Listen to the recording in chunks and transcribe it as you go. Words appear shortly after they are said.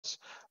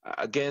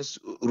against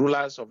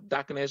rulers of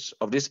darkness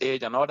of this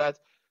age and all that.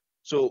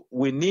 So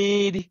we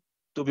need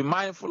to be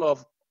mindful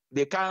of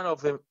the kind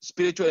of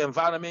spiritual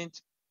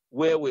environment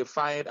where we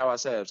find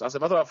ourselves. As a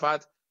matter of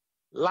fact,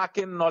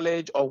 lacking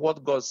knowledge of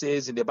what God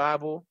says in the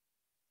Bible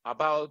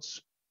about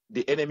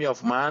the enemy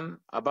of man,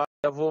 about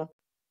the devil,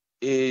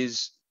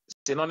 is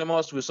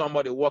synonymous with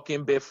somebody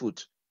walking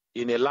barefoot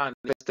in a land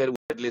infested with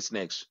deadly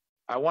snakes.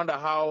 I wonder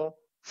how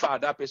far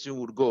that person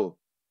would go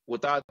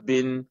without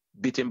being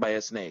bitten by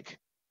a snake.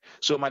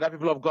 So, my dear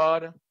people of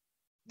God,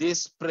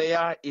 this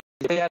prayer is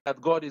a prayer that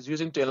God is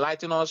using to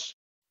enlighten us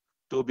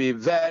to be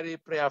very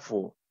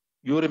prayerful.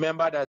 You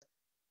remember that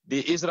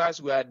the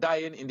Israelites were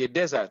dying in the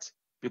desert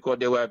because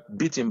they were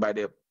bitten by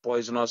the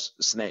poisonous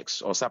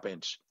snakes or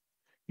serpents.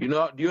 Do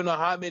you know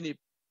how many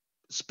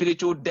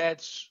spiritual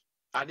deaths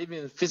and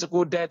even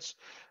physical deaths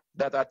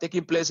that are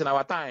taking place in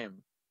our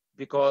time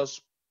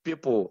because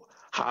people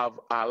have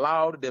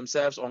allowed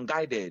themselves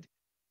unguided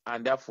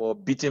and therefore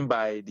beaten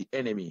by the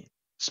enemy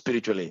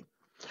spiritually.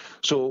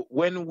 So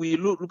when we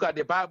look at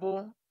the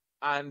Bible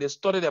and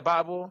study the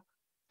Bible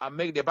and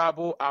make the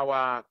Bible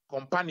our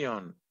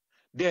companion,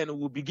 then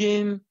we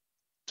begin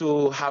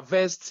to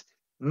harvest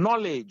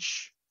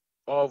knowledge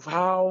of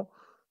how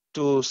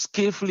to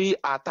skillfully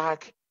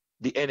attack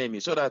the enemy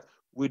so that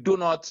we do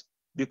not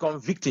become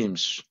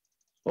victims.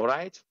 All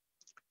right?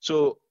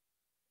 So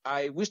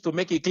I wish to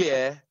make it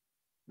clear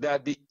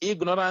that the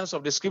ignorance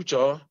of the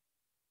scripture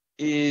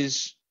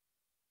is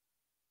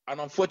an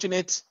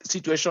unfortunate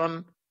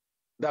situation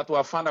that we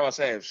have found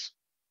ourselves.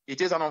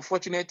 It is an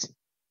unfortunate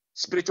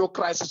spiritual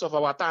crisis of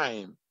our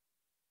time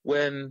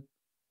when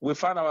we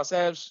find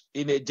ourselves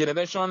in a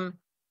generation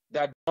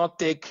that do not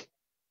take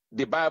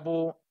the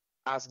Bible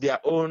as their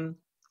own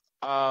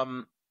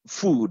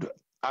food,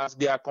 as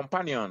their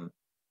companion.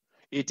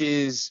 It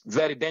is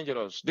very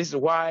dangerous. This is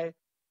why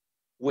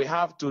we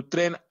have to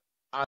train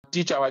and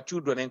teach our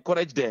children,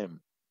 encourage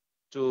them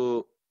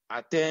to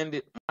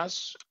attend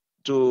mass,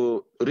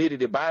 to read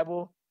the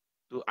Bible,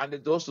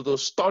 and also to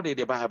study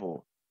the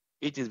Bible.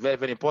 It is very,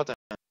 very important.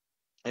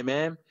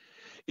 Amen.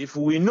 If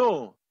we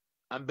know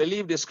and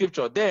believe the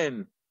scripture,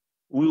 then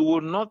we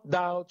will not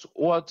doubt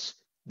what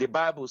the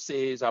Bible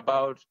says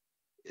about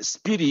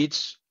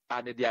spirits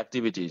and the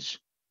activities.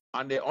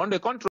 And on the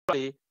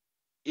contrary,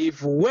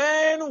 if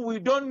when we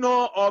don't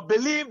know or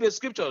believe the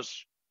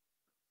scriptures,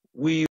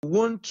 we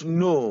won't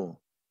know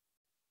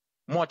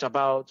much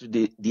about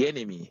the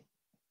enemy.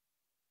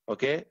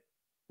 Okay?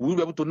 We'll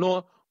be able to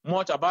know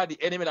much about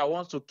the enemy that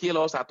wants to kill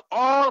us at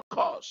all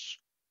costs.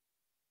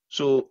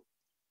 So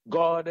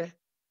God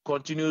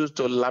continues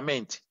to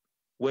lament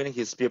when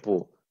his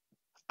people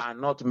are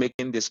not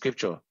making the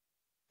scripture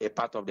a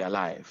part of their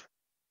life.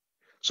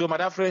 So, my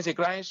dear friends in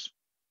Christ,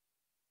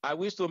 I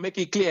wish to make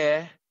it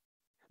clear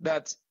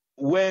that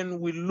when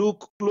we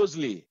look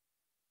closely,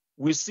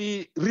 we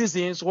see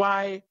reasons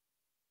why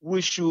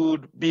we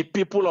should be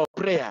people of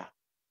prayer.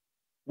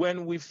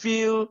 When we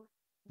feel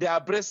the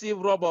abrasive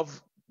rub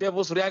of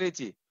devil's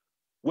reality,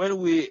 when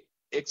we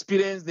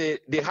experience the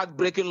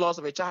heartbreaking loss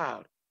of a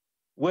child,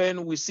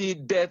 when we see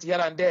death here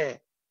and there,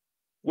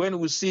 when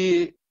we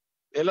see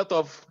a lot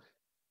of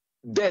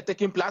death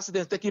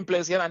accidents taking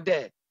place here and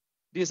there,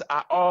 these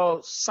are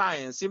all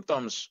signs,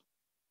 symptoms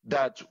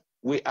that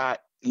we are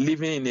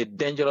living in a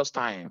dangerous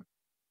time.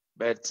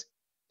 But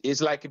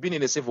it's like being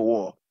in a civil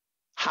war.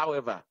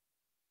 However,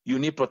 you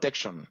need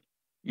protection.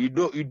 You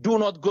do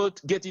not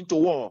get into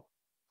war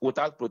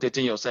without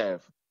protecting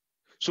yourself.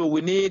 So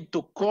we need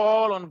to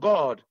call on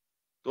God,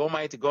 the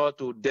Almighty God,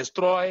 to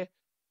destroy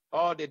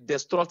all the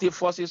destructive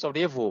forces of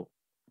the evil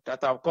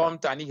that have come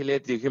to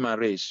annihilate the human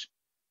race.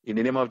 In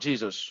the name of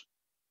Jesus.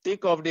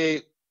 Think of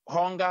the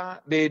hunger,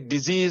 the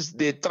disease,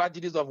 the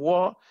tragedies of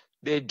war,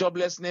 the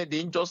joblessness, the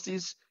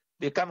injustice,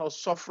 the kind of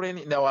suffering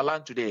in our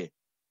land today.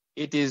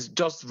 It is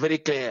just very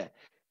clear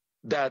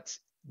that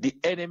the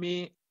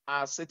enemy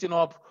are setting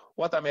up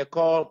what I may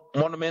call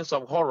monuments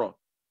of horror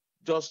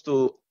just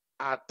to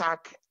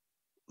attack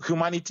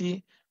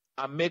humanity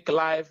and make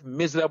life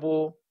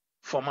miserable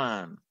for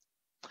man.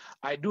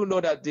 I do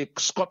know that the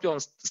scorpion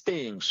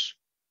stings,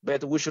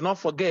 but we should not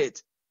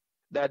forget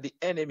that the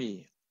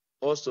enemy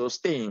also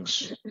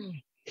stings.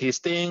 He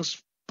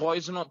stings,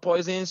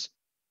 poisons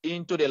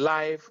into the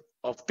life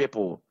of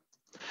people.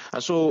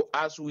 And so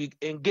as we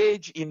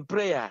engage in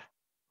prayer,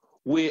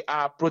 we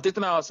are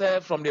protecting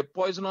ourselves from the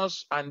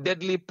poisonous and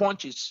deadly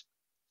punches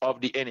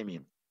of the enemy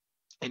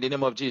in the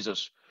name of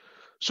Jesus.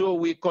 So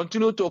we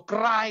continue to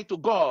cry to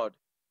God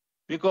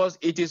because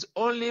it is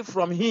only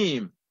from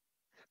him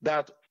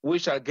that we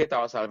shall get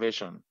our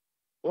salvation.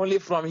 Only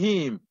from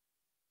him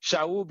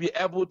shall we be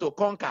able to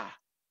conquer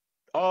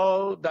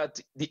all that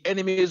the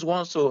enemy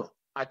wants to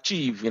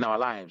achieve in our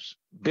lives,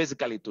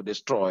 basically to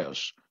destroy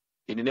us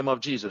in the name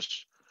of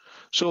Jesus.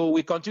 So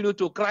we continue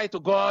to cry to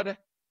God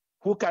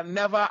who can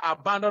never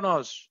abandon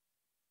us.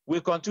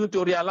 We continue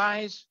to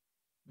realize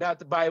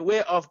that by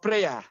way of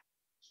prayer,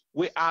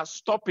 we are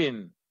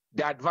stopping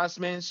the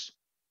advancements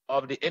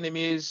of the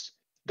enemies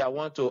that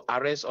want to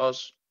arrest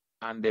us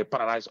and they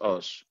paralyze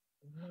us.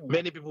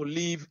 Many people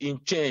live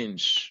in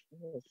chains,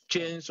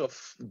 chains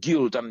of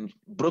guilt and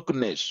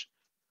brokenness.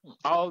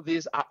 All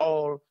these are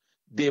all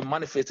the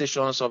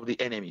manifestations of the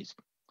enemies.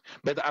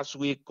 But as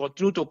we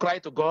continue to cry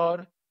to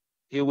God,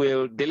 He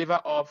will deliver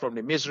us from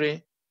the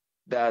misery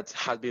that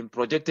has been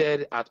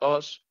projected at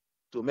us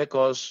to make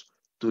us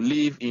to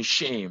live in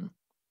shame.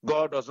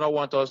 God does not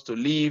want us to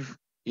live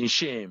in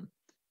shame.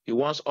 He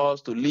wants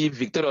us to live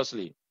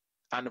victoriously.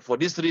 And for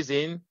this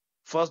reason,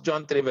 1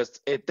 John 3 verse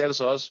 8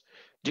 tells us,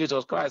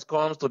 Jesus Christ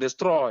comes to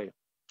destroy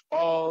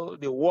all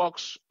the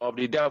works of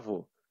the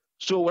devil.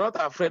 So we're not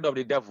afraid of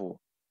the devil.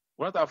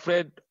 We're not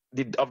afraid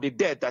of the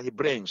death that he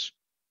brings.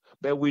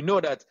 But we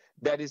know that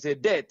there is a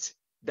death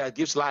that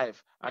gives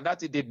life, and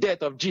that is the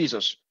death of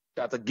Jesus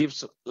that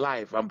gives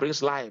life and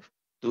brings life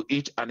to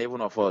each and every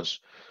one of us.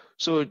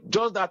 So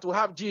just that to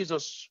have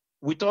Jesus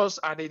with us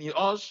and in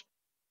us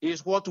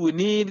is what we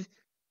need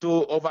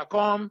to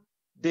overcome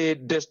the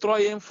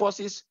destroying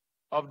forces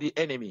of the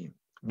enemy.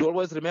 Do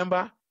always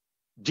remember,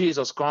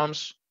 Jesus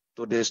comes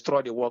to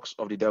destroy the works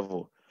of the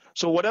devil.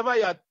 So whatever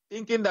you are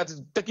thinking that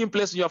is taking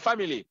place in your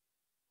family,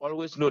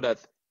 always know that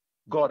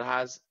God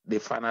has the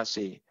final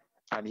say,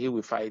 and He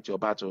will fight your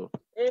battle,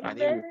 and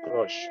He will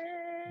crush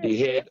the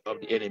head of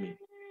the enemy.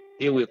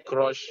 He will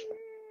crush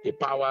the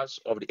powers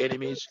of the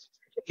enemies.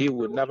 He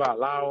will never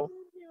allow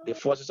the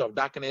forces of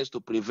darkness to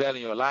prevail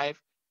in your life.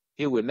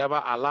 He will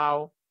never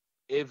allow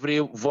every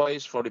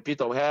voice from the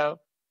pit of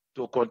hell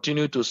to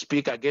continue to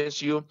speak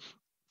against you,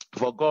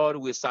 for God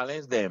will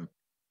silence them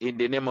in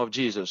the name of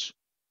Jesus.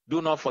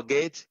 Do not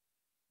forget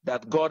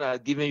that God has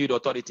given you the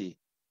authority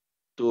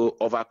to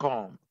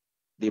overcome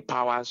the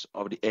powers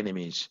of the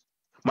enemies.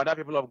 Mother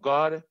people of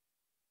God,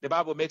 the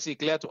Bible makes it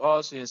clear to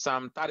us in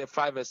Psalm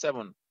 35 verse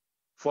 7,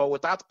 for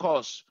without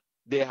cause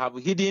they have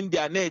hidden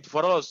their net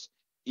for us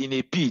in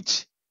a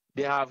pit.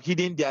 They have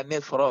hidden their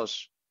net for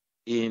us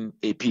in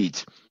a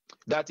pit.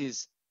 That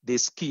is the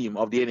scheme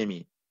of the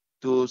enemy,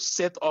 to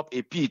set up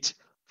a pit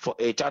for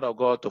a child of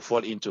God to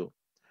fall into.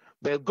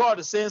 But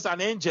God sends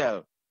an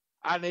angel,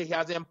 and He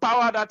has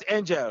empowered that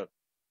angel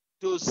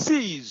to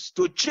seize,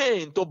 to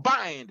chain, to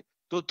bind,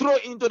 to throw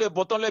into the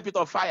bottomless pit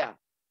of fire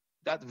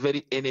that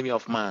very enemy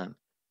of man.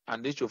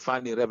 And this you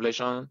find in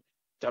Revelation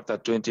chapter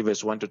 20,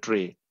 verse 1 to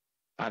 3.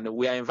 And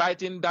we are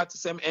inviting that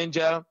same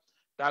angel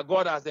that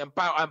God has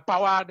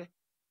empowered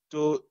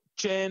to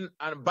chain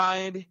and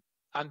bind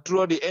and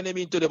throw the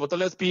enemy into the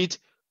bottomless pit.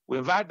 We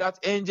invite that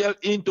angel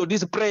into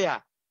this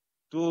prayer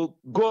to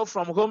go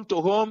from home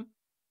to home,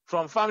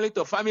 from family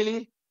to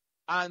family,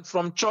 and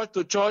from church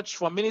to church,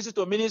 from ministry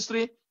to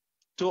ministry,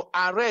 to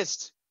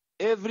arrest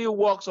every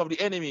works of the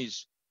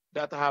enemies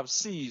that have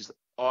seized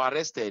or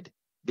arrested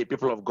the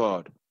people of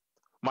God.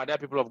 My dear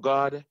people of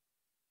God,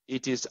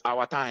 it is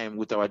our time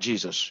with our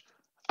Jesus,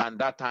 and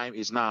that time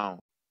is now,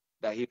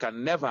 that He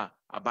can never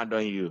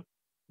abandon you.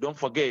 Don't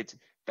forget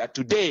that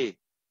today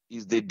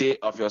is the day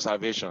of your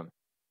salvation.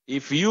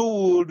 If you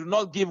would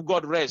not give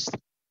God rest,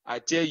 I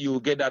tell you,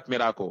 get that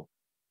miracle.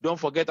 Don't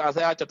forget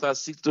Isaiah chapter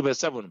 62 verse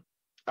 7,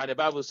 and the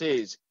Bible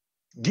says,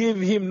 give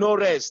Him no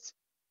rest,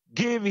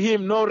 give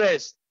Him no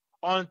rest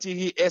until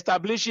He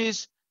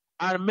establishes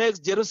and makes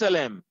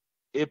Jerusalem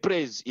a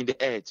praise in the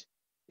earth.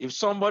 If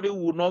somebody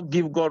will not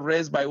give God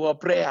rest by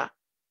word prayer,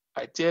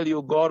 I tell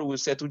you, God will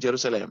settle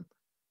Jerusalem.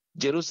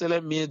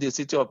 Jerusalem means the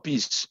city of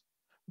peace.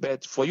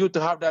 But for you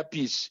to have that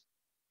peace,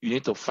 you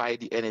need to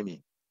fight the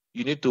enemy.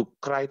 You need to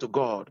cry to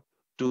God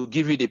to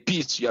give you the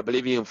peace you are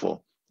believing Him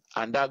for,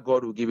 and that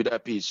God will give you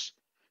that peace.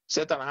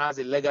 Satan has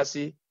a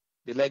legacy,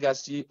 the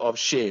legacy of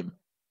shame,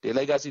 the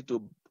legacy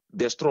to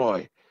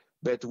destroy.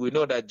 But we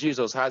know that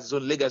Jesus has His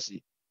own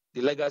legacy,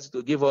 the legacy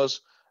to give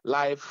us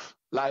life,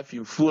 life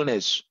in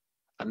fullness.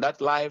 And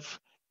that life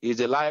is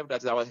a life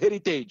that is our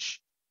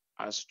heritage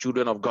as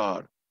children of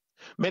God.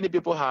 Many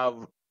people have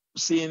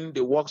seen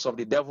the works of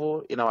the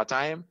devil in our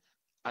time,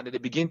 and they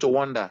begin to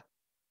wonder,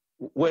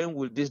 when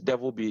will this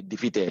devil be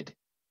defeated?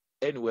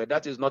 Anyway,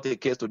 that is not a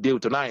case to deal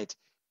tonight,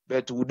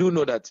 but we do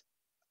know that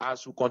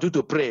as we continue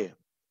to pray,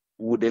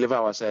 we will deliver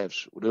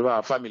ourselves, we will deliver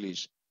our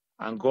families,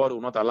 and God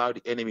will not allow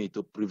the enemy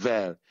to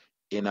prevail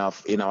in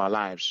our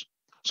lives.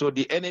 So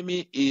the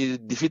enemy is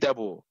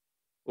defeatable.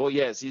 Oh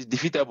yes, he's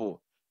defeatable.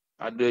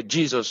 And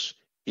Jesus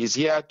is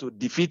here to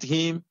defeat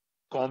him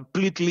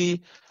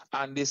completely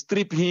and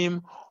strip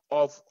him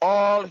of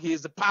all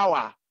his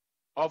power,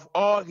 of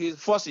all his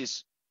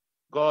forces.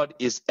 God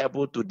is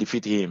able to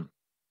defeat him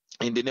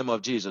in the name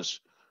of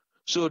Jesus.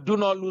 So do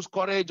not lose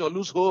courage or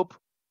lose hope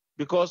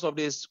because of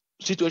this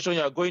situation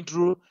you are going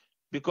through,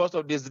 because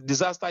of this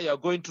disaster you are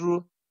going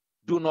through.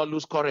 Do not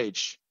lose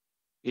courage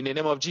in the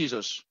name of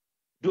Jesus.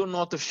 Do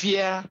not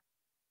fear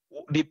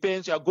the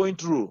pains you are going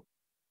through,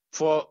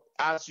 for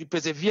as you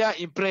persevere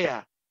in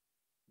prayer,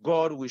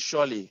 God will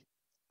surely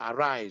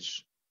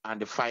arise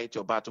and fight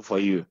your battle for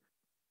you.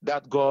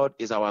 That God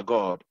is our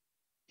God.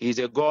 He is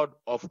a God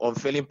of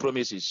unfailing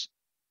promises,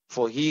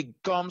 for He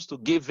comes to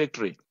give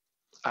victory,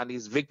 and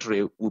His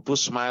victory will put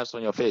smiles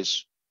on your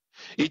face.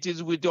 It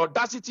is with the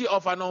audacity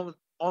of an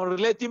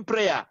unrelenting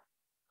prayer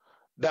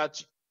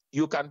that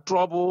you can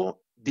trouble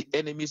the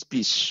enemy's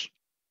peace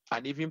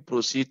and even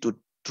proceed to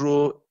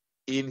throw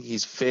in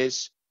his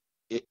face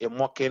a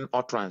mocking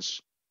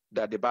utterance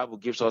that the Bible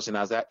gives us in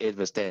Isaiah 8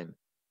 verse 10.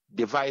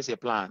 Devise a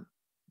plan,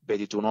 but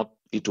it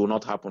will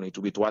not happen. It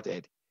will be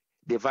thwarted.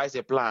 Devise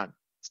a plan,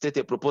 state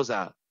a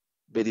proposal,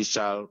 but it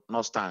shall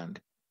not stand.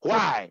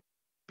 Why?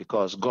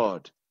 Because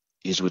God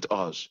is with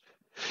us.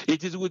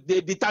 It is with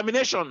the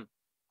determination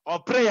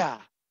of prayer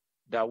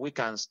that we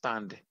can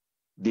stand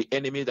the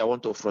enemy that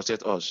want to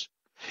frustrate us.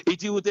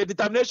 It is with a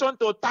determination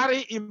to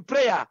tarry in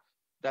prayer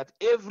that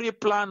every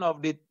plan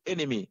of the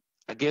enemy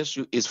against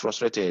you is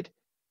frustrated.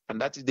 And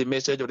that is the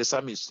message of the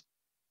psalmist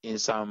in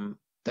Psalm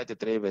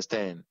 33 verse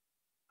 10.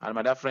 And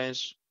my dear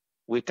friends,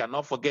 we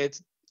cannot forget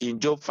in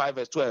Job 5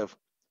 verse 12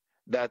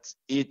 that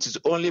it is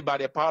only by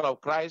the power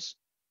of Christ,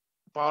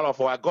 power of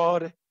our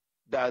God,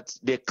 that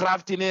the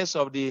craftiness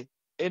of the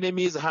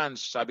enemy's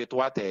hands shall be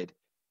thwarted.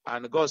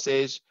 And God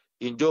says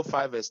in Job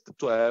 5 verse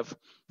 12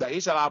 that he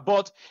shall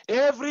abort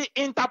every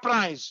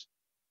enterprise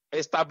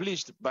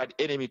established by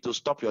the enemy to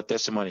stop your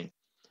testimony.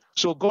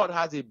 So God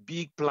has a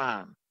big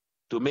plan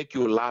to make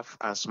you laugh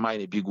and smile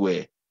in a big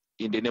way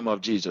in the name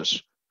of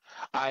Jesus.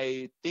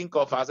 I think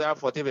of Isaiah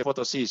 14 verse 4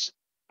 to 6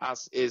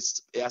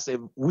 as a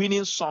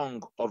winning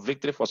song of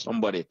victory for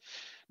somebody.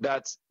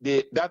 That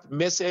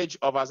message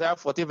of Isaiah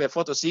 14 verse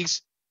 4 to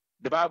 6,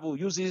 the Bible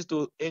uses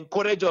to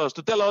encourage us,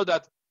 to tell us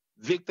that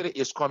victory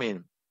is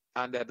coming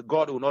and that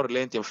God will not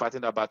relent in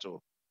fighting the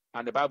battle.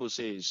 And the Bible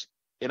says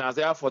in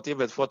Isaiah 14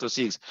 verse 4 to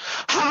 6,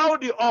 how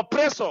the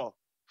oppressor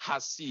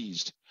has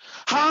ceased,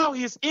 how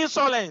his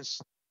insolence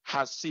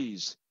has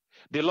ceased.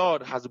 The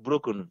Lord has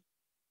broken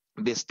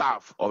the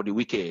staff of the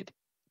wicked.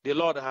 The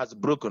Lord has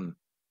broken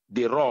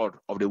the rod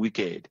of the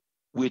wicked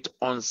with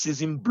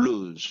unceasing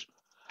blows.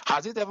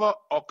 Has it ever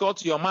occurred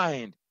to your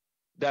mind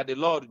that the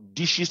Lord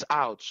dishes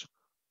out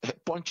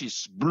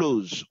punches,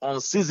 blows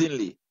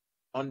unceasingly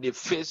on the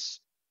face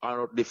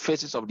or the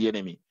faces of the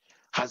enemy?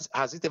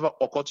 Has it ever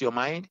occurred to your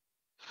mind?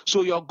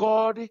 So your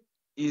God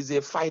is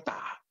a fighter.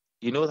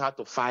 He knows how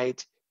to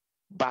fight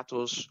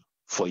battles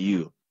for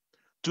you.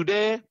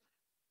 Today,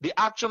 the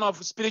action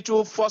of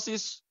spiritual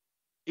forces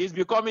is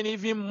becoming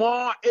even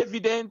more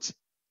evident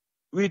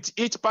with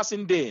each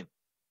passing day.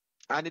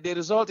 And the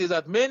result is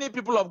that many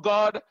people of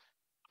God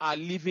are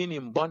living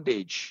in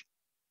bondage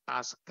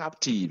as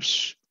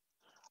captives.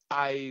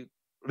 I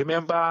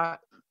remember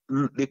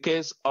the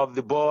case of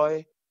the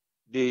boy,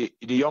 the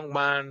young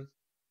man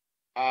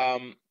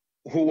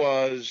who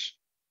was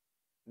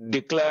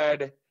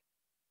declared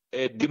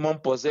a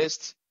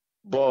demon-possessed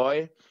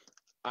boy,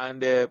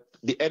 and the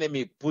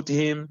enemy put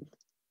him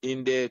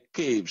in the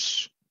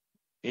caves,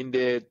 in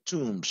the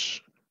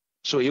tombs.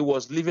 So he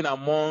was living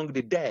among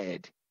the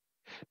dead.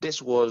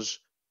 This was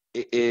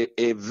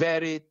a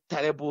very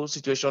terrible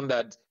situation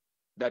that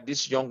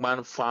this young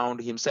man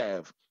found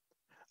himself.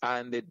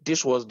 And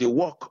this was the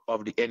work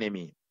of the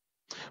enemy.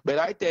 But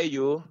I tell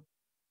you,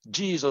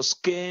 Jesus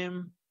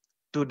came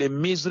to the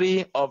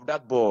misery of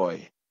that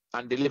boy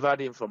and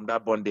delivered him from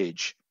that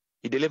bondage.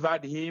 He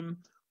delivered him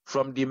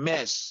from the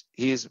mess.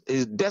 His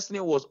destiny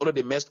was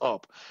already messed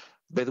up.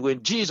 But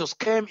when Jesus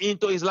came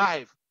into his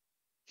life,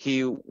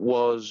 he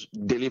was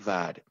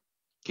delivered.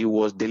 He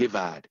was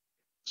delivered.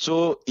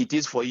 So it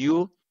is for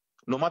you.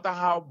 No matter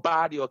how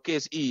bad your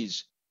case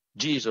is,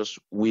 Jesus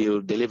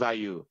will deliver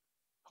you.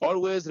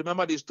 Always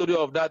remember the story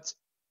of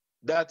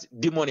that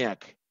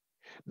demoniac.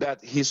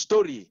 That his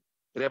story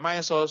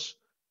reminds us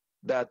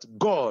that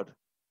God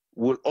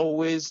will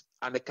always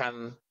and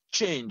can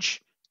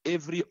change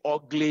every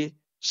ugly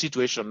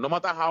situation, no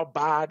matter how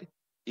bad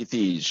it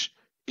is.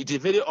 It is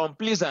very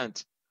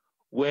unpleasant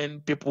when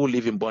people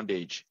live in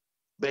bondage,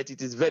 but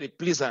it is very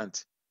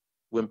pleasant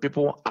when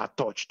people are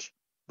touched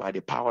by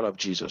the power of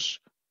Jesus.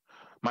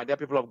 My dear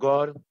people of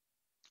God,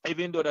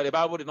 even though that the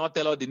Bible did not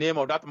tell us the name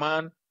of that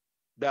man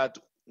that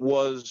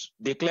was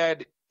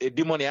declared a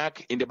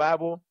demoniac in the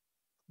Bible,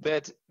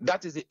 but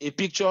that is a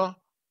picture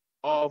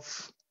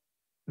of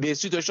the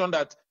situation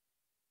that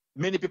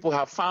many people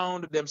have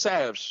found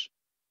themselves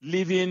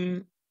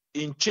living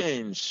in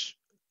chains,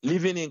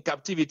 living in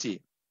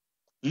captivity,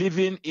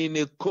 living in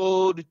a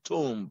cold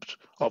tomb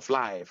of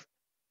life,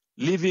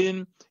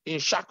 living in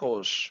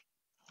shackles.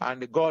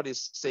 And God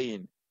is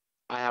saying,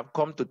 I have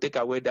come to take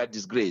away that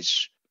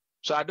disgrace.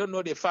 So I don't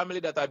know the family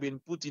that have been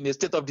put in a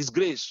state of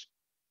disgrace,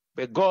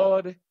 but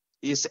God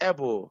is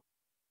able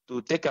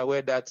to take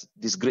away that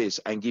disgrace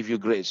and give you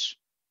grace.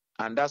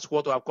 And that's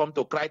what I have come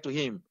to cry to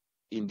him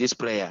in this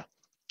prayer.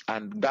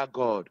 And that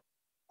God,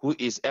 who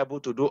is able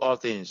to do all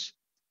things,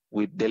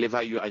 will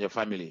deliver you and your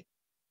family.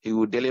 He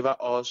will deliver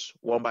us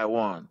one by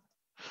one.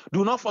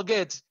 Do not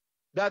forget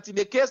that in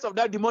the case of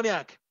that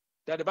demoniac,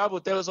 that the Bible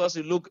tells us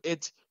in Luke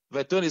 8,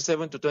 verse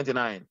 27 to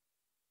 29,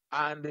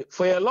 and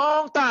for a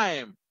long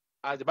time,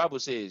 as the Bible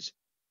says,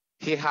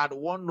 he had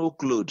worn no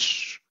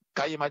clothes.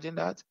 Can you imagine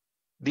that?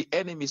 The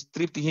enemy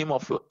stripped him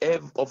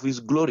of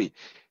his glory,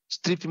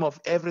 stripped him of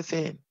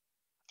everything,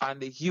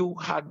 and he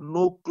had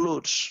no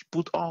clothes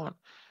put on.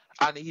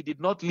 And he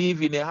did not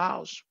live in a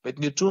house, but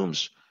in the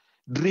tombs.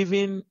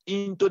 driven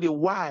into the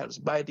wilds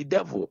by the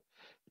devil.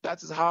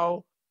 That is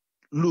how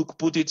Luke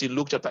put it in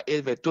Luke chapter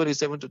 8, verse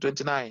 27 to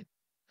 29.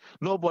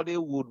 Nobody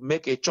would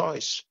make a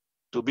choice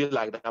to be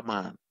like that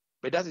man.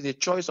 But that is the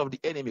choice of the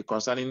enemy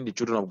concerning the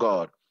children of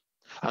God.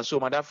 And so,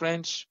 my dear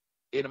friends,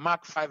 in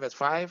Mark 5, verse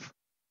 5,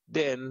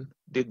 then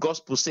the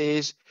gospel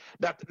says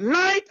that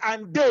night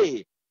and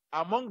day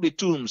among the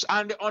tombs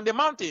and on the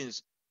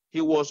mountains,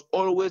 he was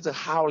always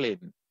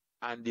howling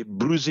and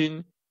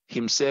bruising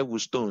himself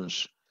with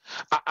stones.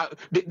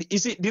 You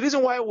see, the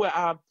reason why we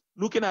are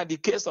looking at the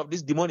case of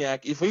this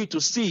demoniac is for you to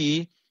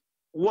see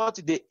what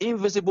the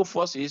invisible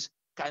forces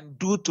can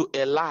do to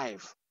a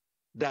life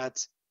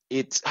that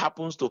it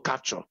happens to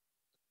capture.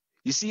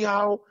 You see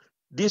how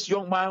this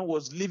young man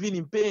was living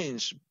in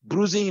pains,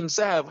 bruising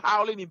himself,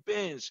 howling in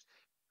pains,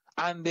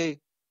 and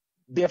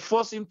they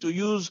forced him to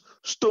use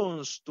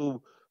stones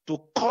to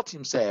cut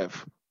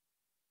himself.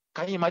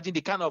 Can you imagine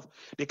the kind of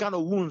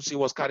wounds he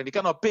was carrying, the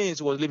kind of pains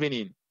he was living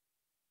in?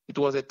 It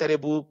was a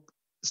terrible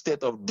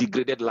state of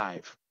degraded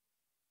life.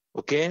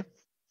 Okay?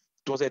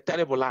 It was a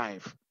terrible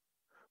life.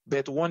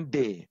 But one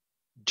day,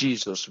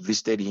 Jesus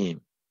visited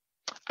him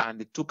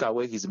and took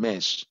away his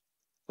mess,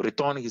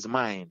 returned his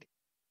mind,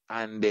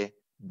 and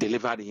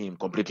delivered him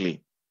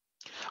completely.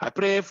 I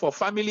pray for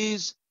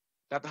families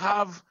that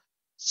have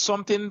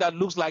something that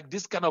looks like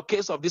this kind of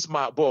case of this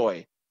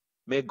boy.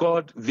 May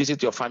God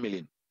visit your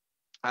family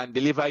and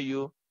deliver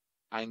you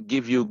and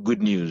give you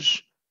good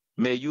news.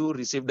 May you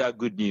receive that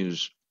good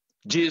news.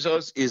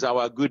 Jesus is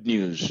our good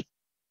news.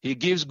 He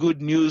gives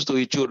good news to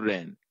his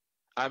children.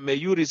 And may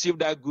you receive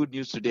that good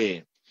news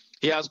today.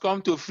 He has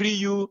come to free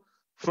you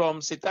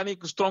from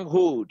satanic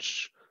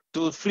strongholds,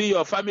 to free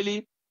your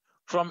family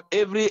from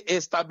every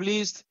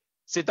established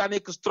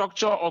satanic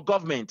structure or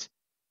government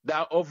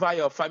that over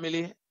your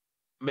family.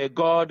 May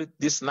God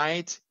this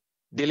night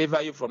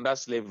deliver you from that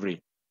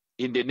slavery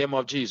in the name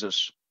of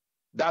Jesus.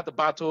 That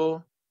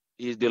battle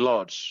is the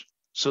Lord's.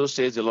 So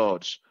says the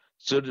Lord.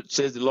 So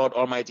says the Lord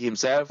Almighty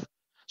himself.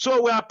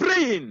 So we are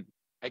praying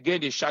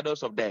against the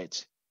shadows of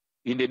death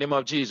in the name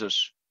of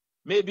Jesus.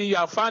 Maybe you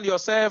have found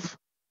yourself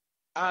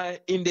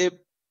in the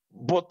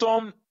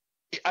bottom,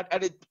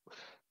 at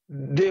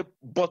the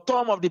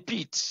bottom of the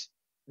pit.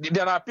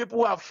 There are people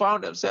who have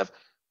found themselves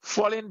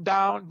falling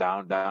down,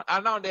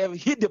 and now they have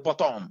hit the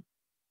bottom.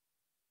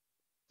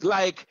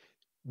 Like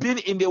being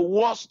in the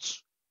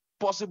worst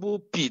possible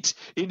pit,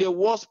 in the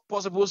worst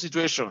possible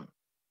situation.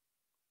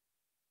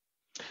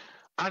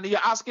 And you're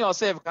asking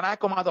yourself, can I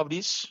come out of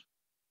this?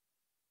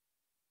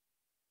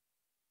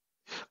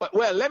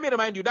 Well, let me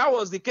remind you, that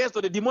was the case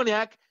to the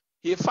demoniac.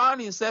 He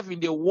found himself in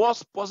the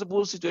worst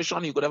possible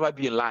situation he could ever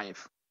be in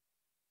life.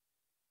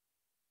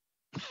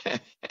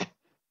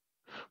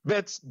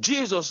 But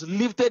Jesus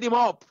lifted him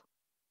up,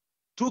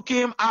 took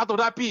him out of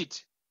that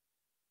pit.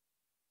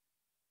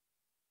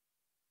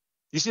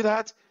 You see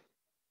that?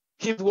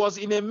 He was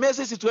in a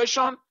messy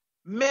situation,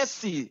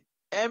 messy,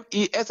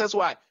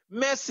 M-E-S-S-Y,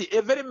 messy,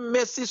 a very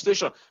messy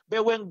situation.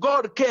 But when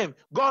God came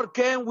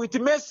with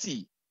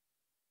mercy.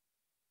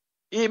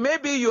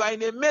 Maybe you are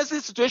in a messy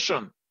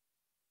situation.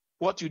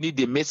 What you need,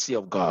 the mercy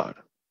of God.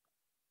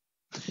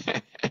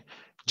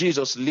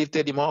 Jesus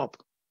lifted him up,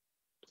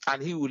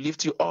 and he will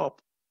lift you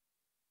up.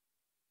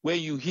 When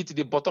you hit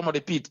the bottom of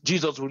the pit,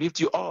 Jesus will lift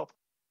you up.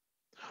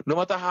 No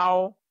matter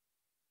how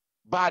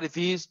bad it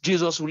is,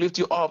 Jesus will lift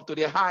you up to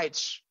the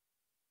heights.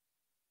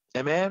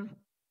 Amen.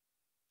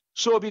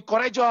 So be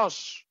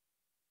courageous.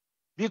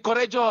 Be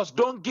courageous.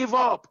 Don't give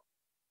up.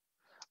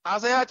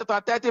 Isaiah chapter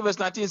 30 verse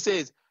 19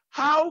 says,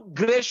 how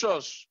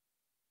gracious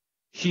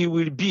he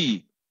will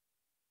be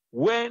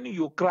when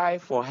you cry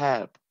for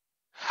help.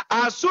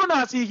 As soon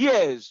as he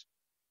hears,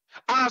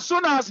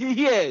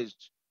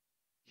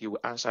 he will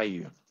answer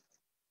you.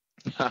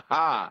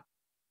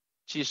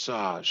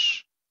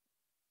 Jesus.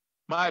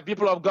 My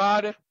people of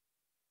God,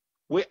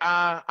 we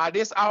are at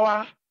this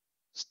hour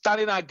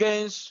standing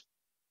against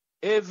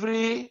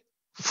every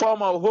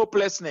form of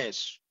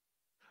hopelessness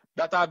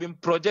that have been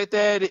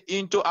projected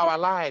into our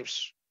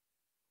lives.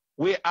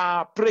 We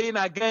are praying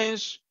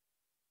against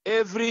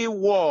every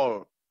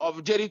wall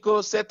of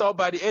Jericho set up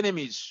by the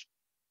enemies.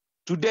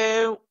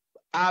 Today,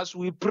 as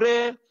we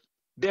pray,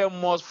 they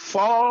must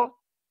fall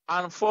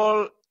and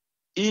fall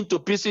into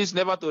pieces,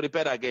 never to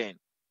repair again.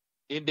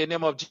 In the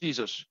name of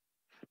Jesus.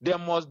 They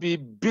must be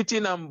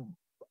beaten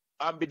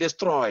and be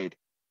destroyed,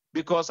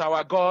 because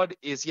our God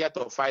is here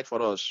to fight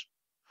for us.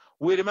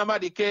 We remember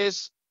the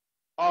case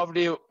of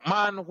the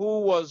man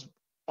who was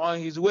on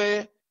his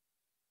way,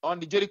 on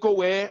the Jericho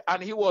way,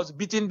 and he was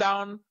beaten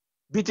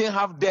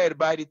half dead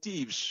by the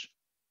thieves.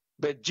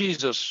 But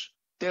Jesus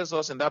tells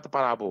us in that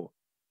parable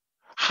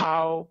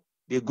how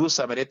the Good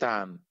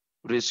Samaritan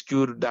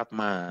rescued that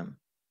man.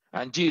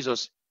 And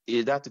Jesus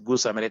is that Good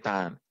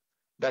Samaritan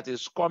that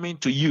is coming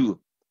to you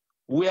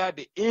where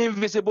the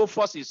invisible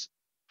forces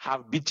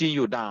have beaten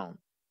you down.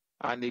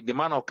 And the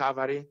man of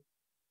Calvary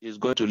is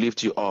going to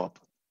lift you up.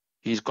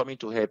 He's coming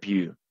to help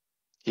you.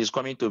 He's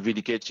coming to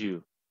vindicate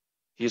you.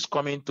 He's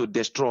coming to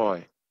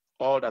destroy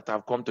all that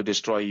have come to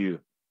destroy you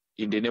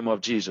in the name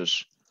of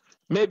Jesus.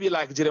 Maybe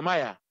like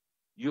Jeremiah,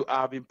 you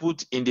have been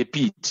put in the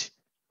pit,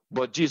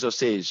 but Jesus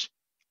says,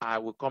 I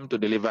will come to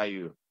deliver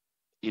you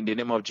in the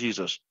name of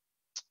Jesus.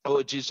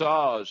 Oh,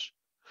 Jesus.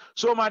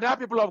 So, my dear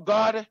people of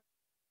God,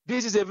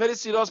 this is a very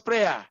serious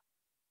prayer.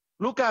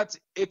 Look at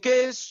a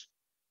case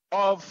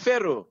of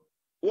Pharaoh,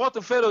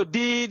 what Pharaoh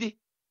did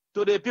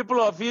to the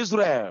people of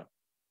Israel.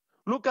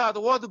 Look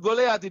at what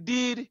Goliath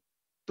did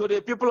to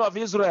the people of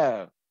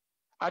Israel.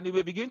 And you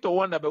will begin to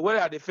wonder, but where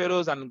are the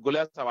Pharaohs and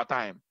Goliaths of our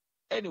time?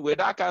 Anyway,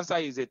 that cancer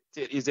is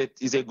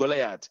a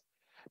Goliath.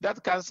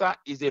 That cancer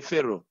is a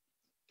Pharaoh.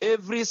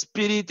 Every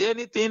spirit,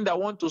 anything that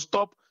wants to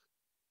stop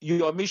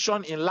your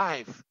mission in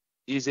life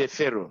is a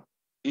Pharaoh,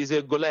 is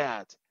a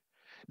Goliath.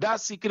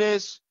 That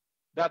sickness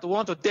that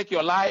want to take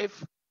your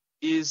life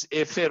is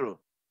a Pharaoh.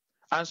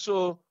 And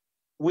so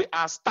we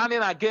are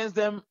standing against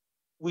them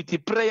with a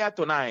prayer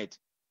tonight.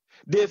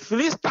 The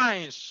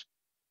Philistines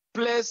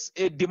placed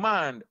a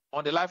demand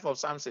on the life of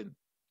Samson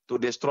to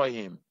destroy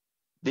him.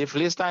 The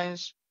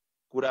Philistines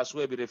could as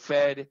well be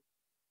referred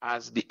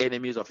as the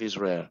enemies of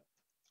Israel.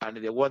 And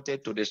they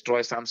wanted to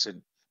destroy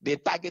Samson. They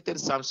targeted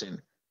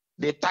Samson.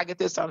 They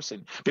targeted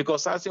Samson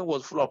because Samson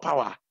was full of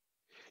power.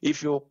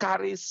 If you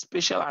carry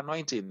special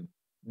anointing,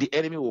 the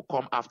enemy will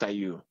come after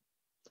you.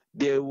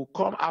 They will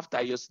come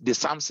after you, the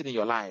Samson in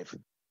your life.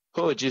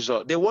 Oh,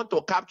 Jesus. They want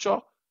to capture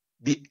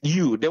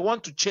you. They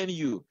want to chain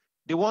you.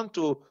 They want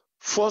to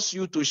force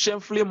you to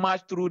shamefully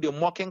march through the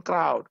mocking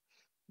crowd,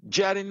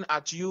 jeering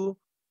at you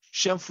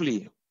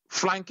shamefully,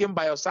 flanking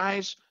by your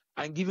sides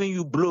and giving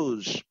you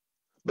blows.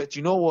 But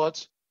you know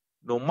what?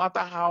 No matter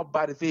how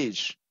bad it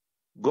is,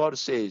 God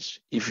says,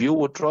 if you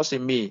will trust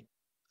in me,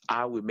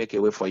 I will make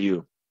a way for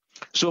you.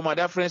 So, my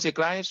dear friends in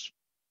Christ,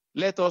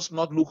 let us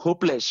not look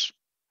hopeless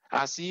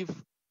as if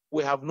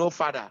we have no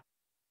father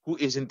who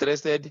is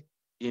interested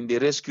in the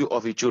rescue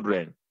of his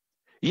children.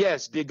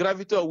 Yes, the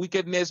gravity of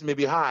wickedness may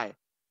be high,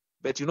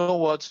 but you know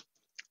what?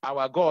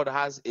 Our God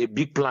has a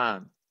big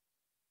plan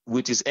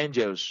with his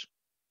angels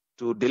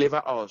to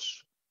deliver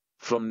us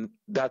from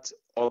that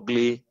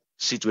ugly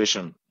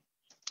situation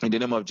in the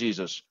name of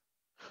Jesus.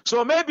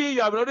 So maybe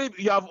you have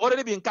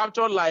already been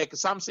captured like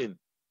Samson.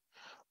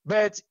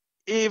 But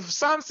if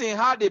Samson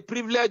had the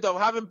privilege of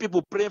having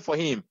people pray for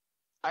him,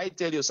 I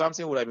tell you,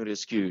 Samson would have been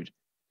rescued.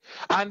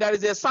 And there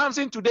is a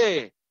Samson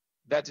today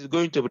that is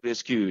going to be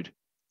rescued.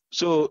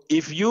 So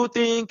if you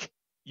think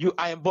you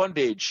are in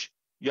bondage,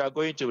 you are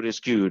going to be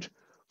rescued.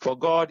 For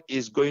God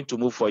is going to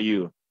move for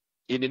you.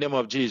 In the name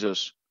of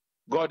Jesus,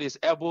 God is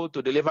able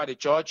to deliver the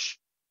church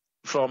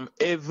from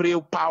every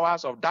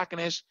powers of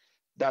darkness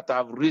that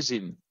have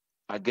risen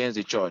against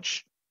the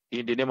church.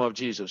 In the name of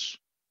Jesus.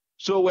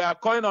 So we are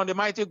calling on the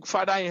mighty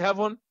Father in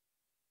heaven,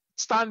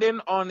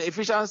 standing on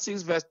Ephesians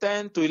 6 verse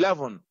 10 to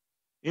 11,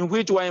 in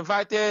which we are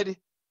invited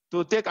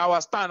to take our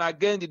stand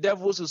against the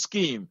devil's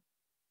scheme.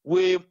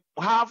 We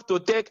have to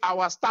take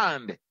our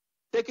stand.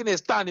 Taking a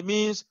stand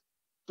means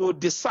to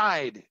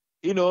decide,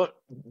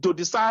 to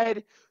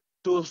decide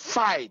to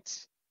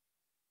fight,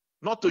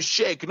 not to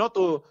shake, not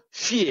to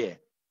fear.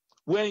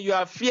 When you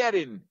are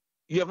fearing,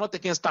 you have not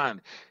taken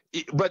stand.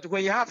 But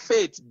when you have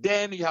faith,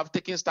 then you have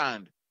taken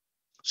stand.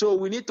 So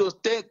we need to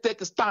take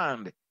a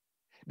stand.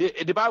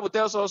 The Bible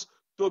tells us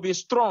to be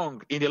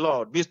strong in the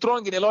Lord. Be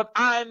strong in the Lord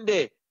and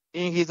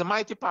in his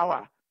mighty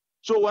power.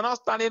 So we're not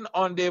standing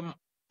on the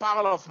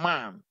power of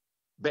man,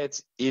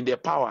 but in the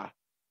power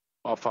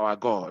of our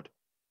God.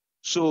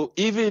 So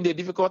even in the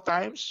difficult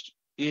times,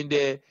 in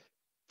the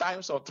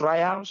times of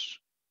trials,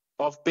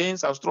 of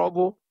pains and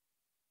struggle,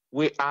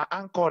 we are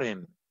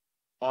anchoring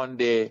on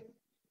the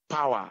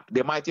power,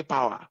 the mighty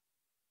power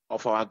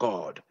of our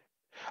God.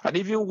 And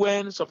even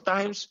when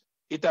sometimes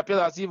it appears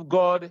as if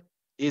God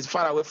is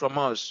far away from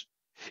us,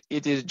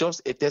 it is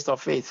just a test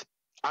of faith.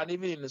 And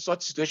even in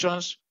such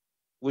situations,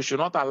 we should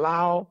not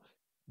allow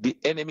the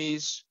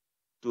enemies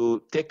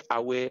to take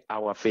away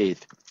our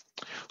faith.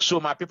 So,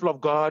 my people of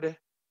God,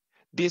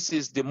 this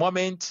is the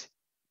moment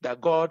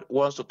that God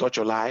wants to touch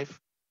your life.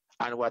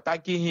 And we're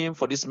thanking him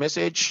for this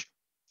message.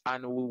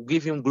 And we'll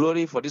give him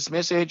glory for this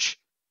message.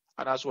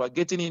 And as we're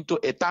getting into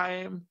a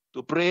time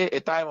to pray, a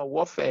time of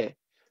warfare,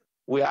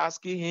 we're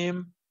asking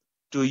him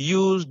to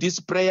use this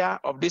prayer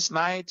of this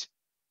night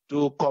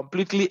to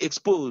completely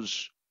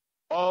expose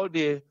all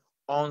the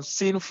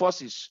unseen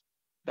forces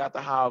that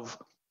have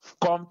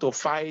come to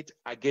fight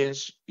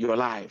against your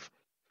life.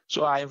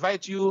 So I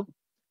invite you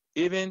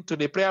even to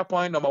the prayer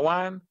point number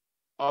 1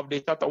 of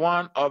the chapter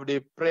 1 of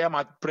the prayer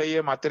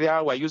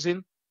material we're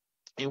using,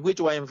 in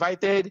which we're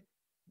invited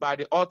by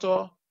the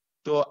author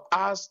to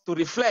ask to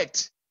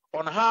reflect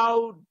on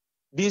how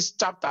this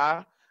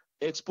chapter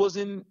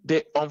exposing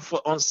the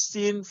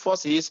unseen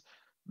forces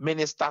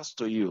ministers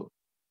to you.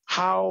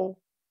 How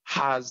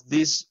has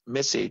this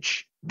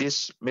message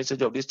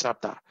of this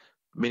chapter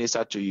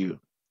ministered to you?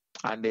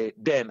 And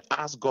then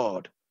ask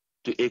God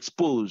to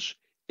expose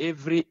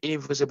every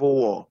invisible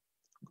war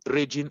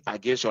raging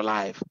against your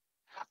life.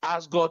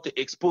 Ask God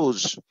to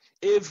expose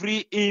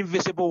every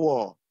invisible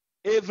war,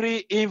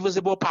 every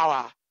invisible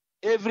power,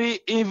 every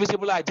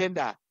invisible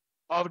agenda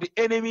of the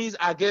enemies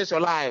against your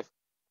life.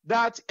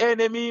 That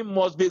enemy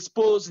must be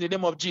exposed in the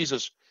name of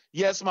Jesus.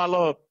 Yes, my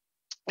Lord.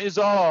 It's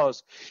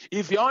us.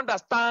 If you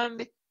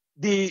understand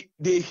the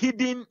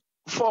hidden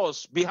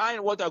force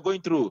behind what you're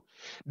going through,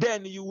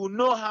 then you will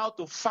know how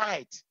to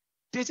fight.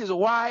 This is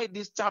why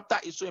this chapter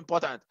is so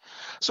important.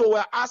 So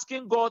we're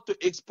asking God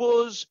to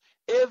expose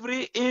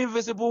every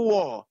invisible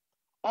war,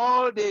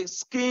 all the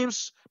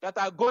schemes that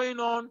are going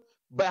on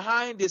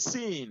behind the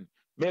scene.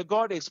 May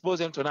God expose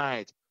them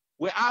tonight.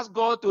 We ask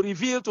God to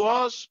reveal to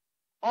us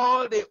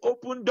all the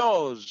open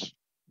doors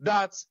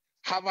that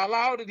have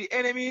allowed the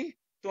enemy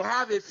to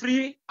have a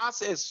free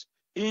access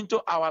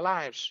into our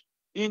lives,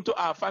 into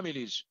our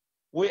families.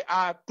 We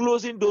are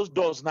closing those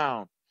doors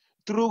now,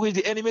 through which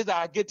the enemies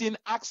are getting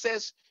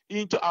access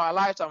into our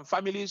lives and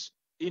families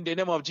in the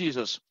name of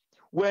Jesus.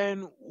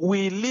 When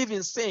we live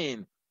in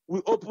sin,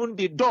 we open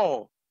the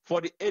door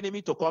for the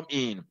enemy to come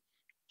in.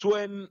 So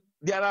when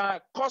there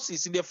are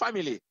causes in the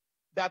family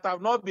that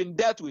have not been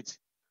dealt with,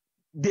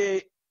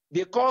 the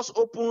cause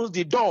opens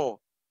the door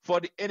for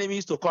the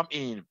enemies to come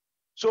in.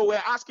 So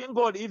we're asking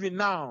God even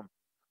now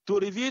to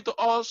reveal to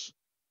us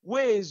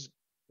ways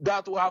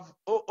that we have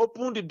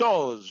opened the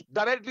doors,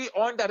 directly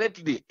or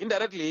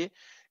indirectly,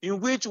 in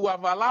which we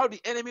have allowed the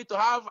enemy to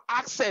have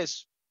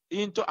access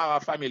into our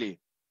family.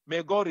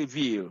 May God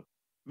reveal.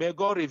 May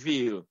God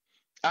reveal.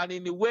 And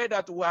in the way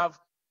that we have,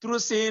 through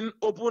sin,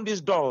 opened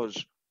these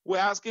doors, we're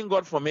asking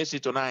God for mercy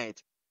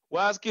tonight. We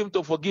ask him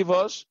to forgive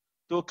us,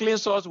 to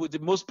cleanse us with the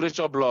most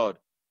precious blood.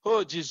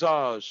 Oh,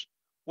 Jesus.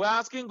 We're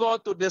asking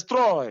God to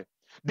destroy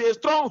the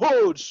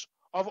strongholds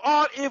of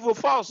all evil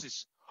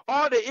forces,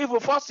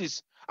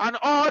 and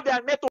all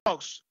their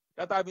networks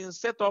that have been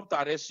set up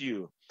to arrest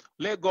you.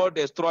 Let God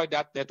destroy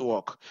that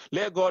network.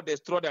 Let God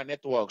destroy their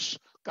networks.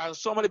 Can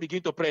somebody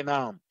begin to pray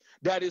now?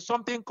 There is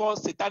something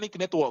called satanic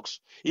networks.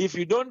 If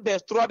you don't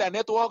destroy their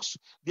networks,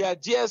 their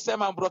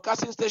GSM and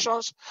broadcasting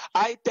stations,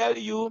 I tell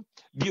you,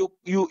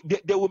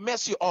 they will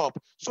mess you up.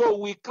 So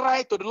we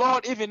cry to the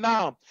Lord even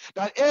now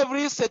that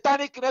every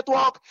satanic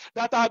network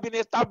that have been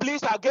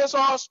established against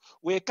us,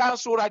 we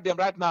cancel them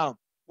right now.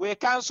 We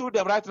cancel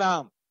them right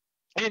now.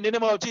 In the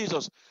name of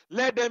Jesus,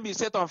 let them be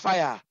set on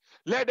fire.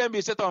 Let them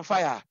be set on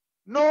fire.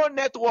 No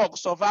network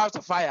survives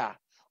the fire.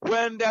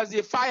 When there's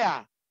a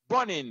fire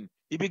burning,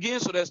 it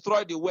begins to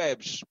destroy the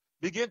webs,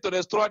 begin to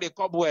destroy the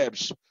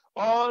cobwebs.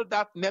 All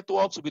that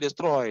networks will be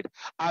destroyed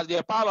as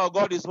the power of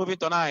God is moving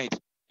tonight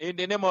in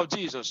the name of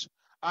Jesus.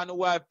 And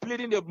we are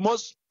pleading the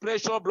most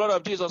precious blood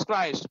of Jesus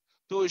Christ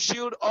to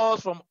shield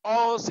us from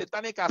all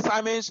satanic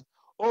assignments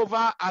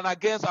over and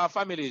against our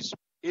families.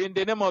 In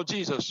the name of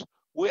Jesus,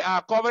 we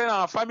are covering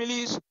our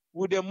families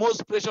with the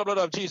most precious blood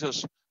of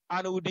Jesus.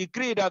 And we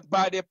decree that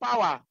by the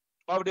power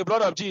of the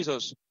blood of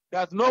Jesus,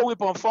 that no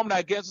weapon formed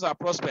against us are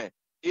prosper.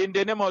 In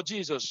the name of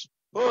Jesus.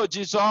 Oh,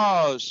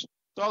 Jesus.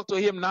 Talk to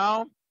him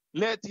now.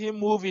 Let him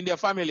move in the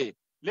family.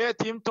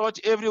 Let him touch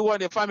everyone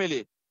in the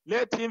family.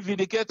 Let him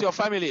vindicate your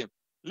family.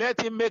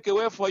 Let him make a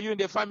way for you in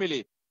the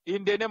family.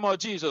 In the name of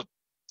Jesus.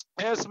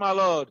 Yes, my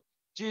Lord.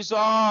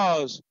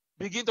 Jesus.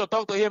 Begin to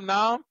talk to him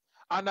now.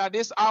 And at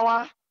this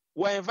hour,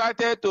 we're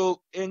invited to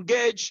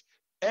engage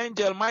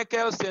Angel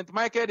Michael, St.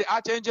 Michael the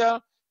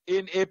Archangel,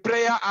 in a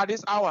prayer at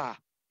this hour.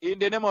 In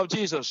the name of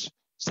Jesus.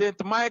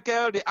 St.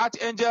 Michael the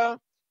Archangel,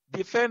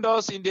 defend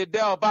us in the day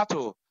of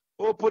battle.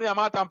 Open your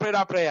mouth and pray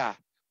that prayer.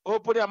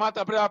 Open your mouth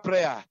and pray that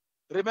prayer.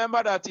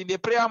 Remember that in the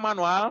prayer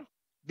manual,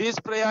 this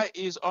prayer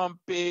is on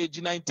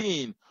page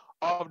 19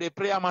 of the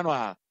prayer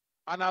manual.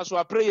 And as we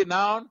are praying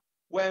now,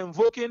 we're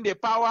invoking the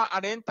power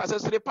and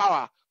intercessory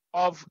power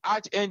of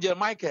Archangel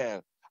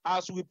Michael.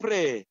 As we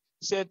pray,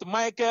 St.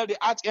 Michael the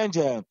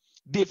Archangel,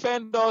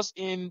 defend us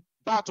in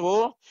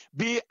battle,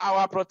 be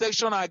our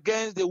protection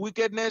against the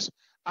wickedness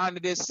and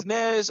the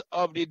snares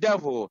of the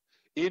devil.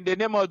 In the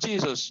name of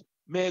Jesus,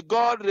 may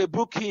God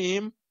rebuke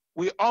him,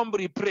 we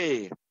humbly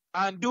pray.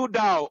 And do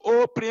thou,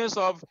 O Prince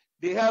of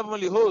the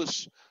heavenly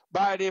hosts,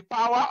 by the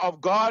power of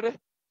God,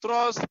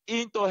 thrust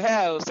into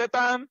hell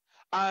Satan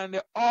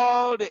and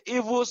all the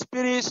evil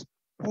spirits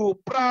who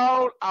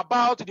prowl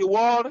about the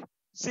world,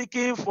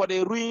 seeking for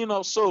the ruin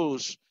of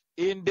souls.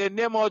 In the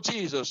name of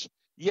Jesus.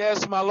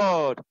 Yes, my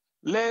Lord.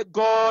 Let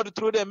God,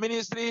 through the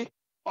ministry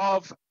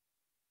of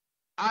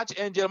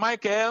Archangel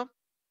Michael,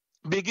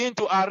 begin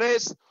to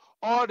arrest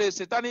all the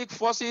satanic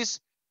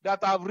forces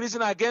that have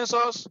risen against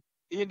us.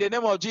 In the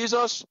name of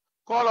Jesus,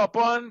 call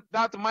upon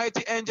that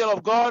mighty angel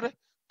of God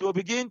to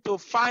begin to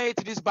fight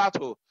this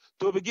battle,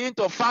 to begin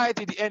to fight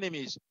the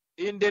enemies.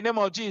 In the name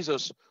of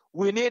Jesus,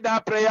 we need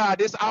that prayer at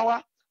this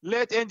hour.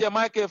 Let Angel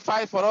Michael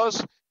fight for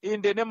us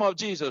in the name of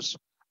Jesus.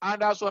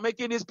 And as we're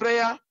making this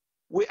prayer,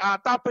 we are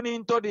tapping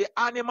into the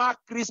Anima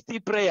Christi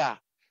prayer.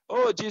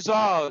 Oh,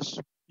 Jesus,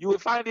 you will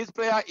find this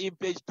prayer in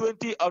page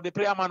 20 of the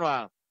prayer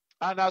manual.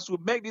 And as we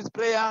make this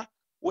prayer,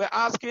 we're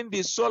asking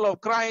the soul of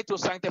Christ to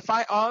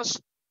sanctify us.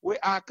 We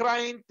are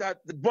crying that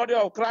the body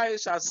of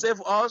Christ shall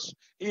save us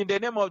in the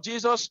name of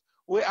Jesus.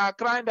 We are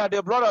crying that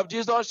the blood of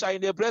Jesus shall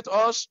inebriate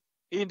us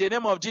in the